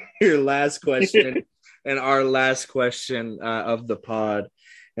 Yark. Your last question and our last question of the pod,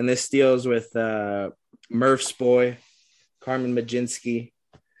 and this deals with Murph's boy, Carmen Mlodzinski.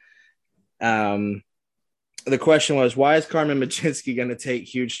 The question was, why is Carmen Mlodzinski going to take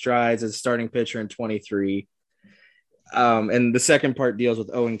huge strides as a starting pitcher in 23? And the second part deals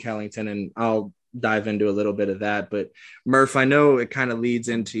with Owen Kellington, and I'll dive into a little bit of that. But Murph, I know it kind of leads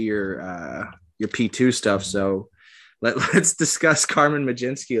into your P2 stuff, so let's discuss Carmen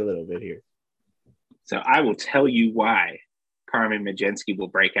Mlodzinski a little bit here. So I will tell you why Carmen Mlodzinski will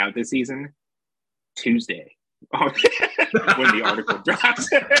break out this season. Tuesday, when the article drops.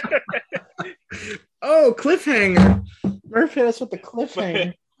 Oh, cliffhanger! Murph hit us with the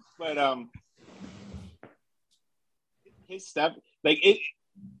cliffhanger. But his stuff, like it,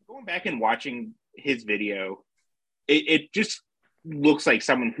 going back and watching his video, it just looks like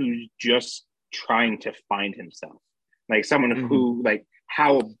someone who's just trying to find himself, like someone who, like,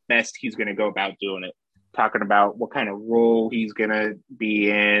 how best he's going to go about doing it. Talking about what kind of role he's going to be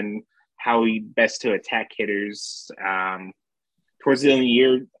in, how he best to attack hitters towards the end of the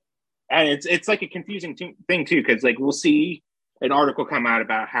year. And it's like a confusing thing too, because like we'll see an article come out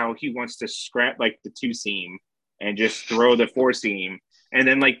about how he wants to scrap like the 2-seam and just throw the 4-seam. And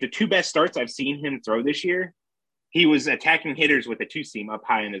then like the 2 best starts I've seen him throw this year, he was attacking hitters with a 2-seam up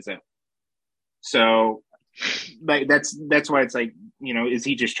high in the zone. So like that's why it's like, you know, is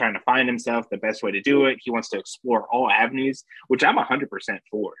he just trying to find himself, the best way to do it? He wants to explore all avenues, which I'm 100%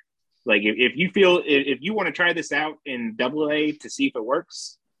 for. Like if you want to try this out in AA to see if it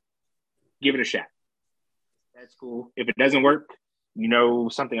works, give it a shot. That's cool. If it doesn't work, you know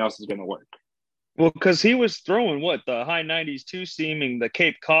something else is going to work. Well, because he was throwing the high 90s 2-seaming the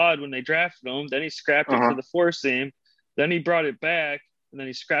Cape Cod when they drafted him. Then he scrapped it for the 4-seam. Then he brought it back, and then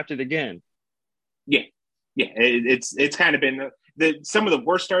he scrapped it again. Yeah. It's kind of been some of the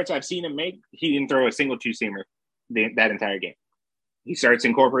worst starts I've seen him make. He didn't throw a single 2-seamer that entire game. He starts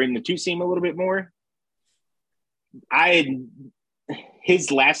incorporating the 2-seam a little bit more.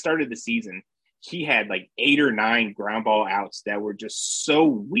 His last start of the season, he had like 8 or 9 ground ball outs that were just so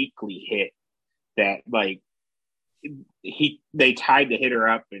weakly hit that like they tied the hitter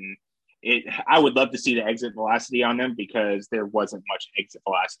up, and I would love to see the exit velocity on them because there wasn't much exit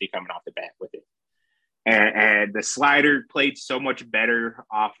velocity coming off the bat with it. And the slider played so much better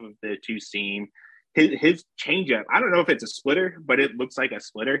off of the 2-seam. His changeup, I don't know if it's a splitter, but it looks like a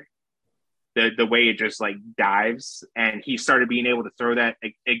splitter. The way it just like dives, and he started being able to throw that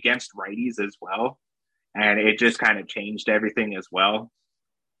against righties as well, and it just kind of changed everything as well.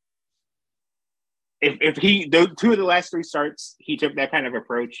 If he 2 of the last 3 starts, he took that kind of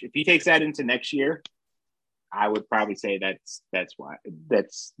approach. If he takes that into next year, I would probably say that's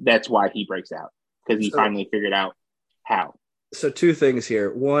why he breaks out, because he finally figured out how. So 2 things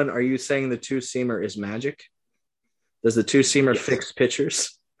here. One, are you saying the 2-seamer is magic? Does the 2-seamer fix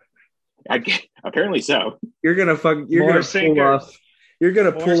pitchers? Apparently so. You're gonna pull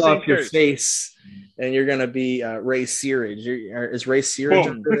off your face, and you're gonna be Ray Searage. Is Ray Searage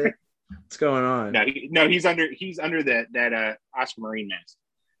under there? What's going on? No, he's under that Oscar Marine mask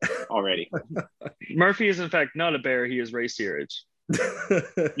already. Murphy is in fact not a bear. He is Ray Searage.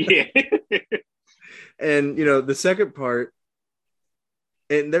 Yeah. And you know the second part,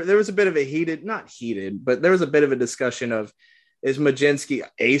 and there was a bit of a but there was a bit of a discussion of Is Majinski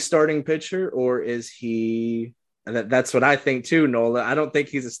a starting pitcher, or is he? That's what I think too, Nola. I don't think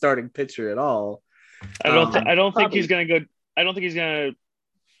he's a starting pitcher at all. I don't think he's Probably. gonna go. I don't think he's gonna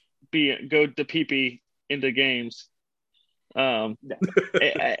go to PP into games. Um, No.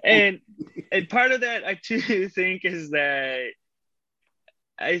 and part of that I too think is that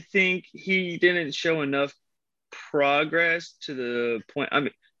I think he didn't show enough progress to the point. I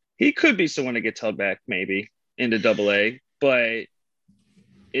mean, he could be someone that gets held back maybe into Double A, but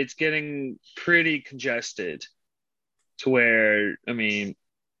it's getting pretty congested to where I mean,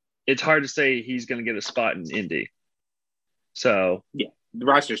 it's hard to say he's going to get a spot in Indy. So Yeah, the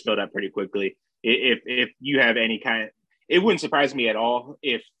roster's filled up pretty quickly. If you have any kind of, it wouldn't surprise me at all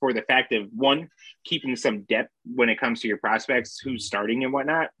if, for the fact of one, keeping some depth when it comes to your prospects, who's starting and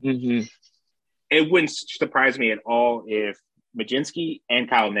whatnot. mm-hmm. It wouldn't surprise me at all if Majinski and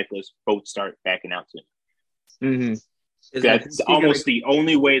Kyle Nicholas both start backing out soon. Mm-hmm. That's almost the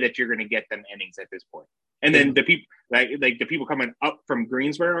only way that you're going to get them innings at this point. And then the people like the people coming up from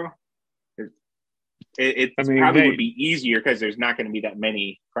Greensboro, it probably would be easier because there's not going to be that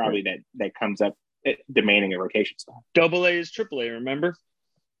many probably that comes up demanding a rotation spot. Double A is Triple A, remember?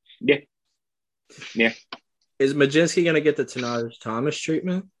 Yeah. Is Majinski going to get the Tanaj Thomas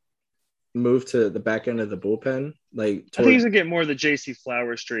treatment? Move to the back end of the bullpen? I think he's going to get more of the JC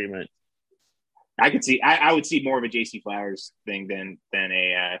Flowers treatment. I would see more of a JC Flowers thing than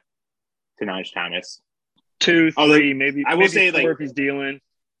a Tanaj Thomas. 2, 3, maybe. I will say, 4 if he's dealing.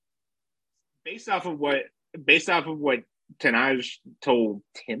 Based off of what Tanaj told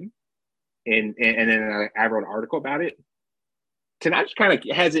Tim, and then I wrote an article about it. Tanaj kind of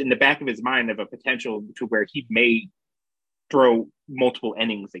has it in the back of his mind of a potential to where he may throw multiple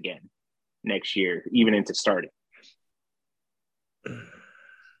innings again next year, even into starting.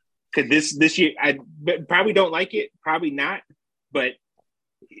 Because this year, I probably don't like it, probably not, but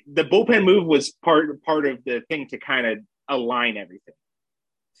the bullpen move was part of the thing to kind of align everything.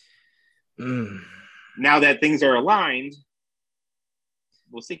 Now that things are aligned,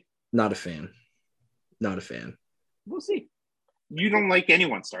 we'll see. Not a fan. We'll see. You don't like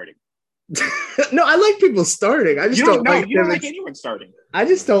anyone starting. No, I like people starting. I just don't like anyone starting. I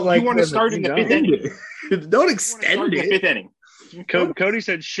just don't like. You want to start in the fifth inning. Don't extend it. Fifth inning. Cody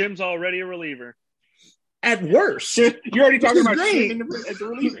said Shim's already a reliever. At worst, you're already talking about Shim as a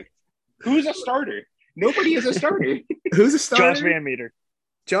reliever. Who's a starter? Nobody is a starter. Who's a starter? Josh Van Meter.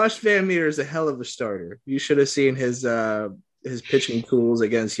 Josh Van Meter is a hell of a starter. You should have seen his pitching tools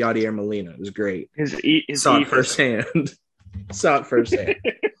against Yadier Molina. It was great. Saw it firsthand. It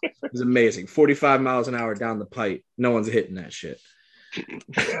was amazing. 45 miles an hour down the pipe. No one's hitting that shit.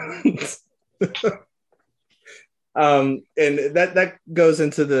 And that goes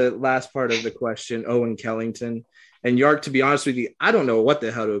into the last part of the question, Owen Kellington. And Yark, to be honest with you, I don't know what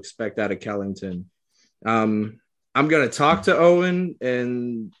the hell to expect out of Kellington. I'm going to talk to Owen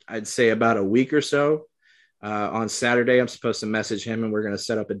in, I'd say, about a week or so. On Saturday, I'm supposed to message him, and we're going to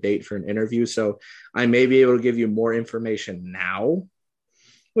set up a date for an interview. So I may be able to give you more information now.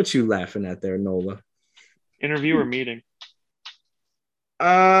 What you laughing at there, Nola? Interview or meeting?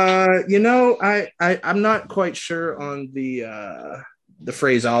 I'm not quite sure on the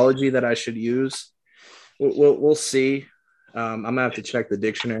phraseology that I should use. We'll see. I'm gonna have to check the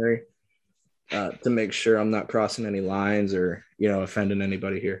dictionary to make sure I'm not crossing any lines or offending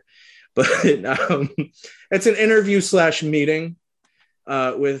anybody here. But it's an interview / meeting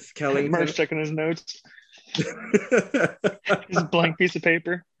with Kellington. Merce checking his notes. Just a blank piece of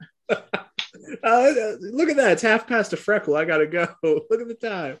paper. Look at that. It's 1/2 past a freckle. I gotta go. Look at the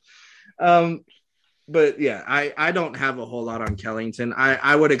time. But yeah, I don't have a whole lot on Kellington.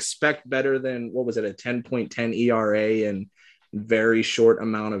 I would expect better than, what was it, a 10.10 ERA in very short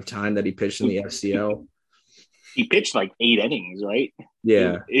amount of time that he pitched in the FCL. He pitched like 8 innings, right?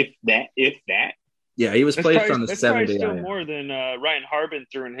 Yeah. If that. Yeah, he was placed on the 7th. That's probably still more than Ryan Harbin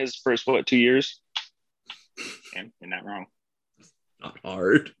threw in his first 2 years. Yeah, you're not wrong. Not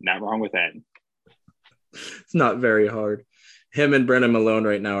hard. Not wrong with that. It's not very hard. Him and Brennan Malone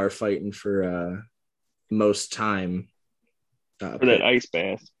right now are fighting for most time. For that ice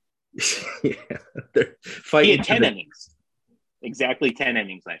bath. Yeah, they're fighting. He had 10 innings. Exactly 10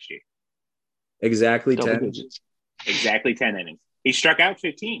 innings last year. Exactly Double 10. digits. Exactly 10 innings. He struck out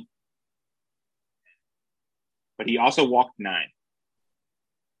 15. But he also walked 9.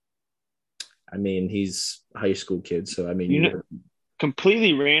 I mean, he's a high school kid, so I mean,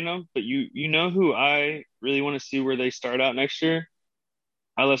 completely random, but you know who I really want to see where they start out next year?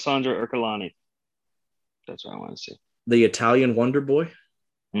 Alessandro Urcolani. That's what I want to see. The Italian Wonder Boy.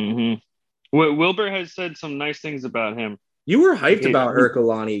 Mm-hmm. Wilbur has said some nice things about him. You were hyped about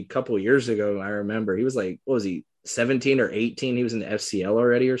Herculani a couple of years ago. I remember he was like, what was he, 17 or 18? He was in the FCL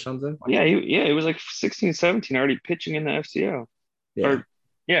already or something. Yeah, he was like 16, 17, already pitching in the FCL. Yeah. Or,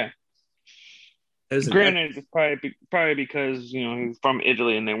 yeah. Granted, it's probably because he's from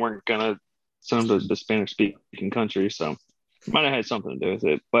Italy and they weren't gonna send him to the Spanish-speaking country, so it might have had something to do with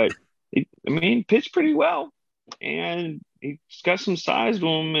it. But he pitched pretty well, and he's got some size to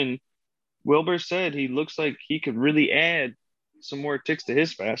him. And Wilbur said he looks like he could really add some more ticks to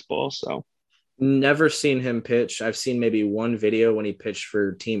his fastball. So, never seen him pitch. I've seen maybe one video when he pitched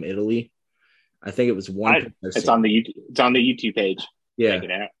for Team Italy. I think it was one. It's on the YouTube page. Yeah. Check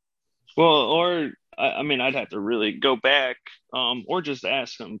it out. Well, or I'd have to really go back, or just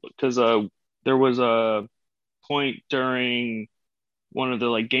ask him, because there was a point during one of the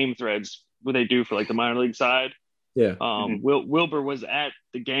like game threads what they do for like the minor league side. Yeah. Wilbur was at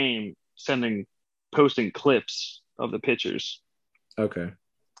the game posting clips of the pitchers. Okay.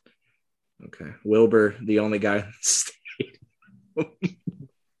 Wilbur, the only guy in the state.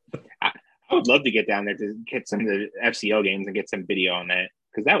 I would love to get down there to get some of the FCO games and get some video on that,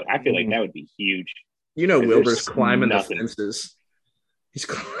 because I feel like that would be huge. Wilbur's climbing the fences. He's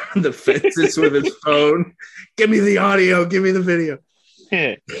climbing the fences with his phone. Give me the audio. Give me the video.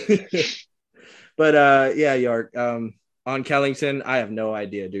 But yeah, Yark. On Kellington, I have no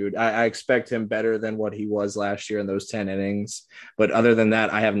idea, dude. I expect him better than what he was last year in those 10 innings. But other than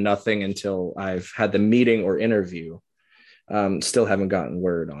that, I have nothing until I've had the meeting or interview. Still haven't gotten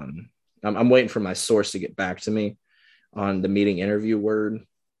word on. I'm waiting for my source to get back to me on the meeting interview word.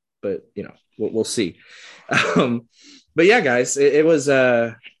 But, we'll see. But yeah, guys, it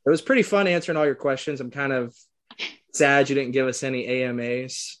was pretty fun answering all your questions. I'm kind of sad you didn't give us any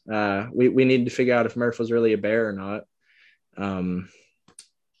AMAs. We need to figure out if Murph was really a bear or not.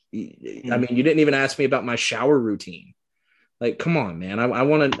 You didn't even ask me about my shower routine. Like, come on, man. I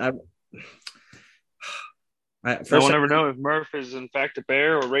want to. We'll never know if Murph is in fact a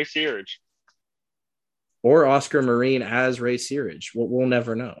bear or Ray Searage, or Oscar Marine as Ray Searage. We'll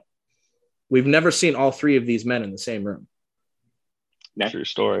never know. We've never seen all three of these men in the same room. True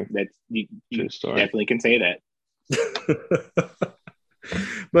story. You definitely can say that.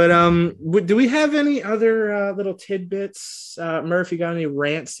 But do we have any other little tidbits? Murph, you got any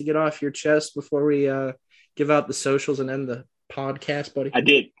rants to get off your chest before we give out the socials and end the podcast, buddy? I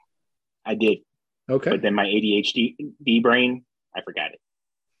did. Okay. But then my ADHD brain, I forgot it.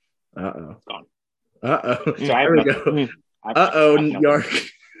 Uh-oh. It's gone. Uh-oh. So there we go. Uh-oh, New York.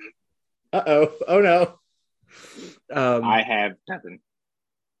 Uh-oh. Oh, no. I have nothing.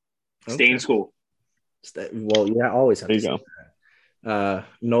 Stay in school. Well, yeah, always have there to you go.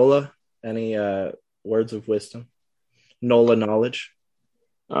 Nola, any words of wisdom? Nola knowledge?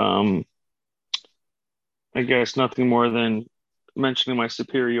 I guess nothing more than mentioning my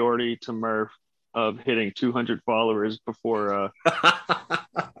superiority to Murph of hitting 200 followers before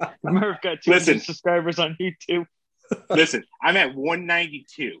Murph got 200 subscribers on YouTube. Listen, I'm at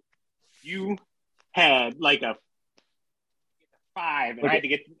 192. You had like a 5, and I had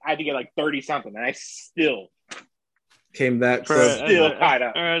to get like 30 something, and I still came back. As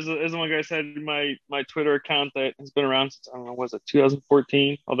one guy said, my Twitter account that has been around since, I don't know, was it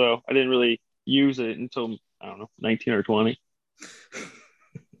 2014? Although I didn't really use it until, I don't know, 19 or 20.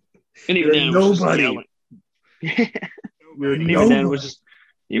 And even then, nobody. Even then, it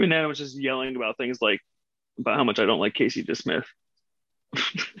was just yelling about things like about how much I don't like Casey DeSmith.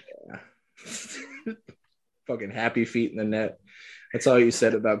 Fucking happy feet in the net. That's all you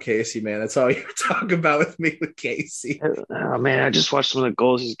said about Casey, man. That's all you talk about with me with Casey. Oh man, I just watched some of the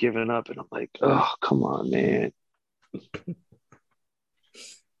goals he's given up, and I'm like, oh, come on, man.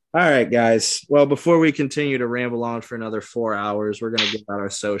 All right, guys. Well, before we continue to ramble on for another 4 hours, we're going to give out our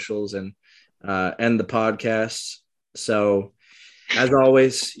socials and end the podcast. So, as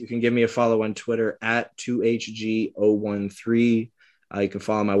always, you can give me a follow on Twitter at 2HG013. You can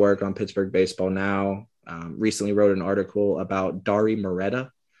follow my work on Pittsburgh Baseball Now. Recently wrote an article about Dari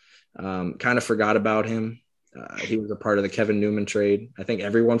Moreta. Kind of forgot about him. He was a part of the Kevin Newman trade. I think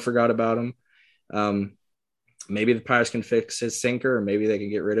everyone forgot about him. Maybe the Pirates can fix his sinker, or maybe they can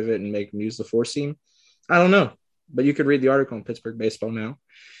get rid of it and make him use the 4-seam. I don't know. But you could read the article on Pittsburgh Baseball Now.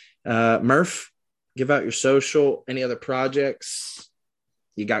 Murph, give out your social. Any other projects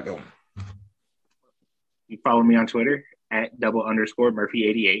you got going? You follow me on Twitter at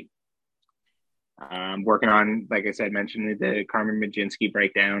 @_Murphy88. I'm working on, like I said, mentioned the Carmen Majinski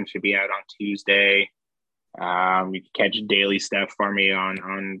breakdown should be out on Tuesday. You can catch daily stuff for me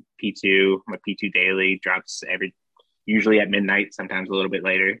on P2. My P2 daily drops usually at midnight, sometimes a little bit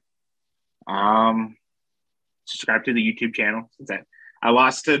later. subscribe to the YouTube channel. Since I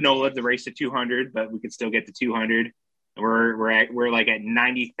lost to Nola the race to 200, but we could still get to 200. We're like at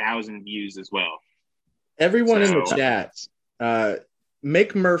 90,000 views as well. Everyone in the chat,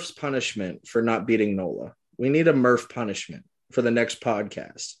 make Murph's punishment for not beating Nola. We need a Murph punishment for the next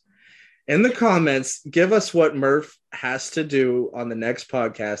podcast. In the comments, give us what Murph has to do on the next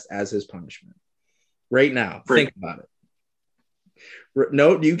podcast as his punishment. Right now, think about it.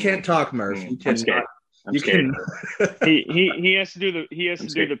 No, you can't talk, Murph. You can. I'm scared. He has to do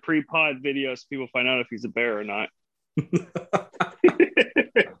the pre-pod video so people find out if he's a bear or not.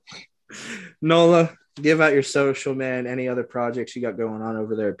 Nola, give out your social, man. Any other projects you got going on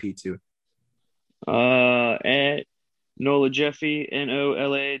over there at P2? At Nola Jeffy,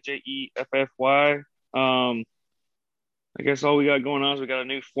 NOLAJEFFY. I guess all we got going on is we got a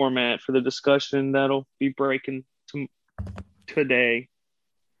new format for the discussion that'll be breaking today.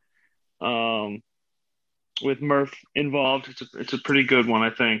 With Murph involved, it's a pretty good one, I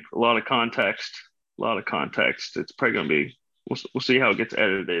think. A lot of context. It's probably gonna be. We'll see how it gets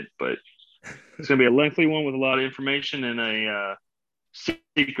edited, but it's gonna be a lengthy one with a lot of information and a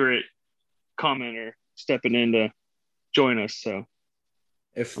secret commenter stepping in to join us. So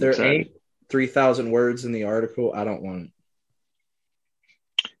if there ain't 3,000 words in the article, I don't want it.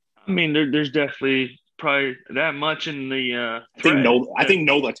 I mean, there's definitely probably that much in the. I think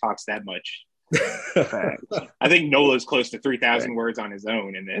Nola talks that much. I think Nola's close to 3,000 words on his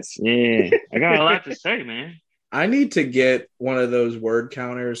own in this. Yeah, I got a lot to say, man. I need to get one of those word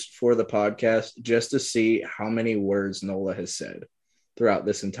counters for the podcast just to see how many words Nola has said throughout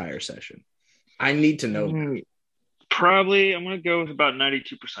this entire session. I need to know. Probably, I'm going to go with about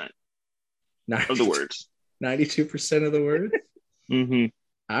 92% of the words. 92% of the words? Mm-hmm.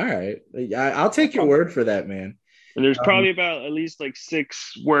 All right. I'll take your word for that, man. And there's probably about at least like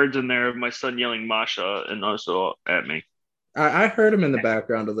 6 words in there of my son yelling Masha and also at me. I heard him in the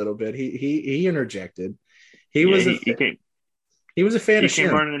background a little bit. He interjected. He was a fan of He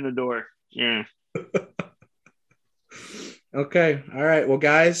came running in the door. Yeah. Okay. All right. Well,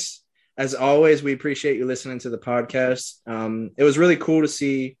 guys, as always, we appreciate you listening to the podcast. It was really cool to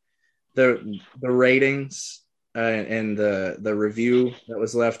see the ratings and the review that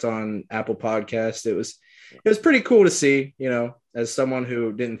was left on Apple Podcast. It was pretty cool to see, as someone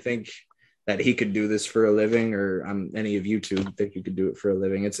who didn't think that he could do this for a living, or any of you two think you could do it for a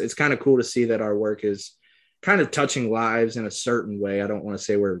living. It's kind of cool to see that our work is kind of touching lives in a certain way. I don't want to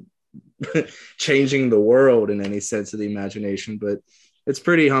say we're changing the world in any sense of the imagination, but it's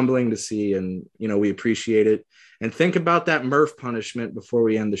pretty humbling to see. And, we appreciate it. And think about that Murph punishment before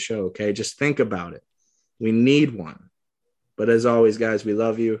we end the show. Okay. Just think about it. We need one. But as always, guys, we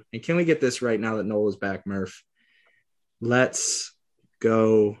love you. And can we get this right now that Nola's back, Murph? Let's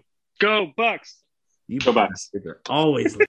go. Go Bucks. You Bucks. Always.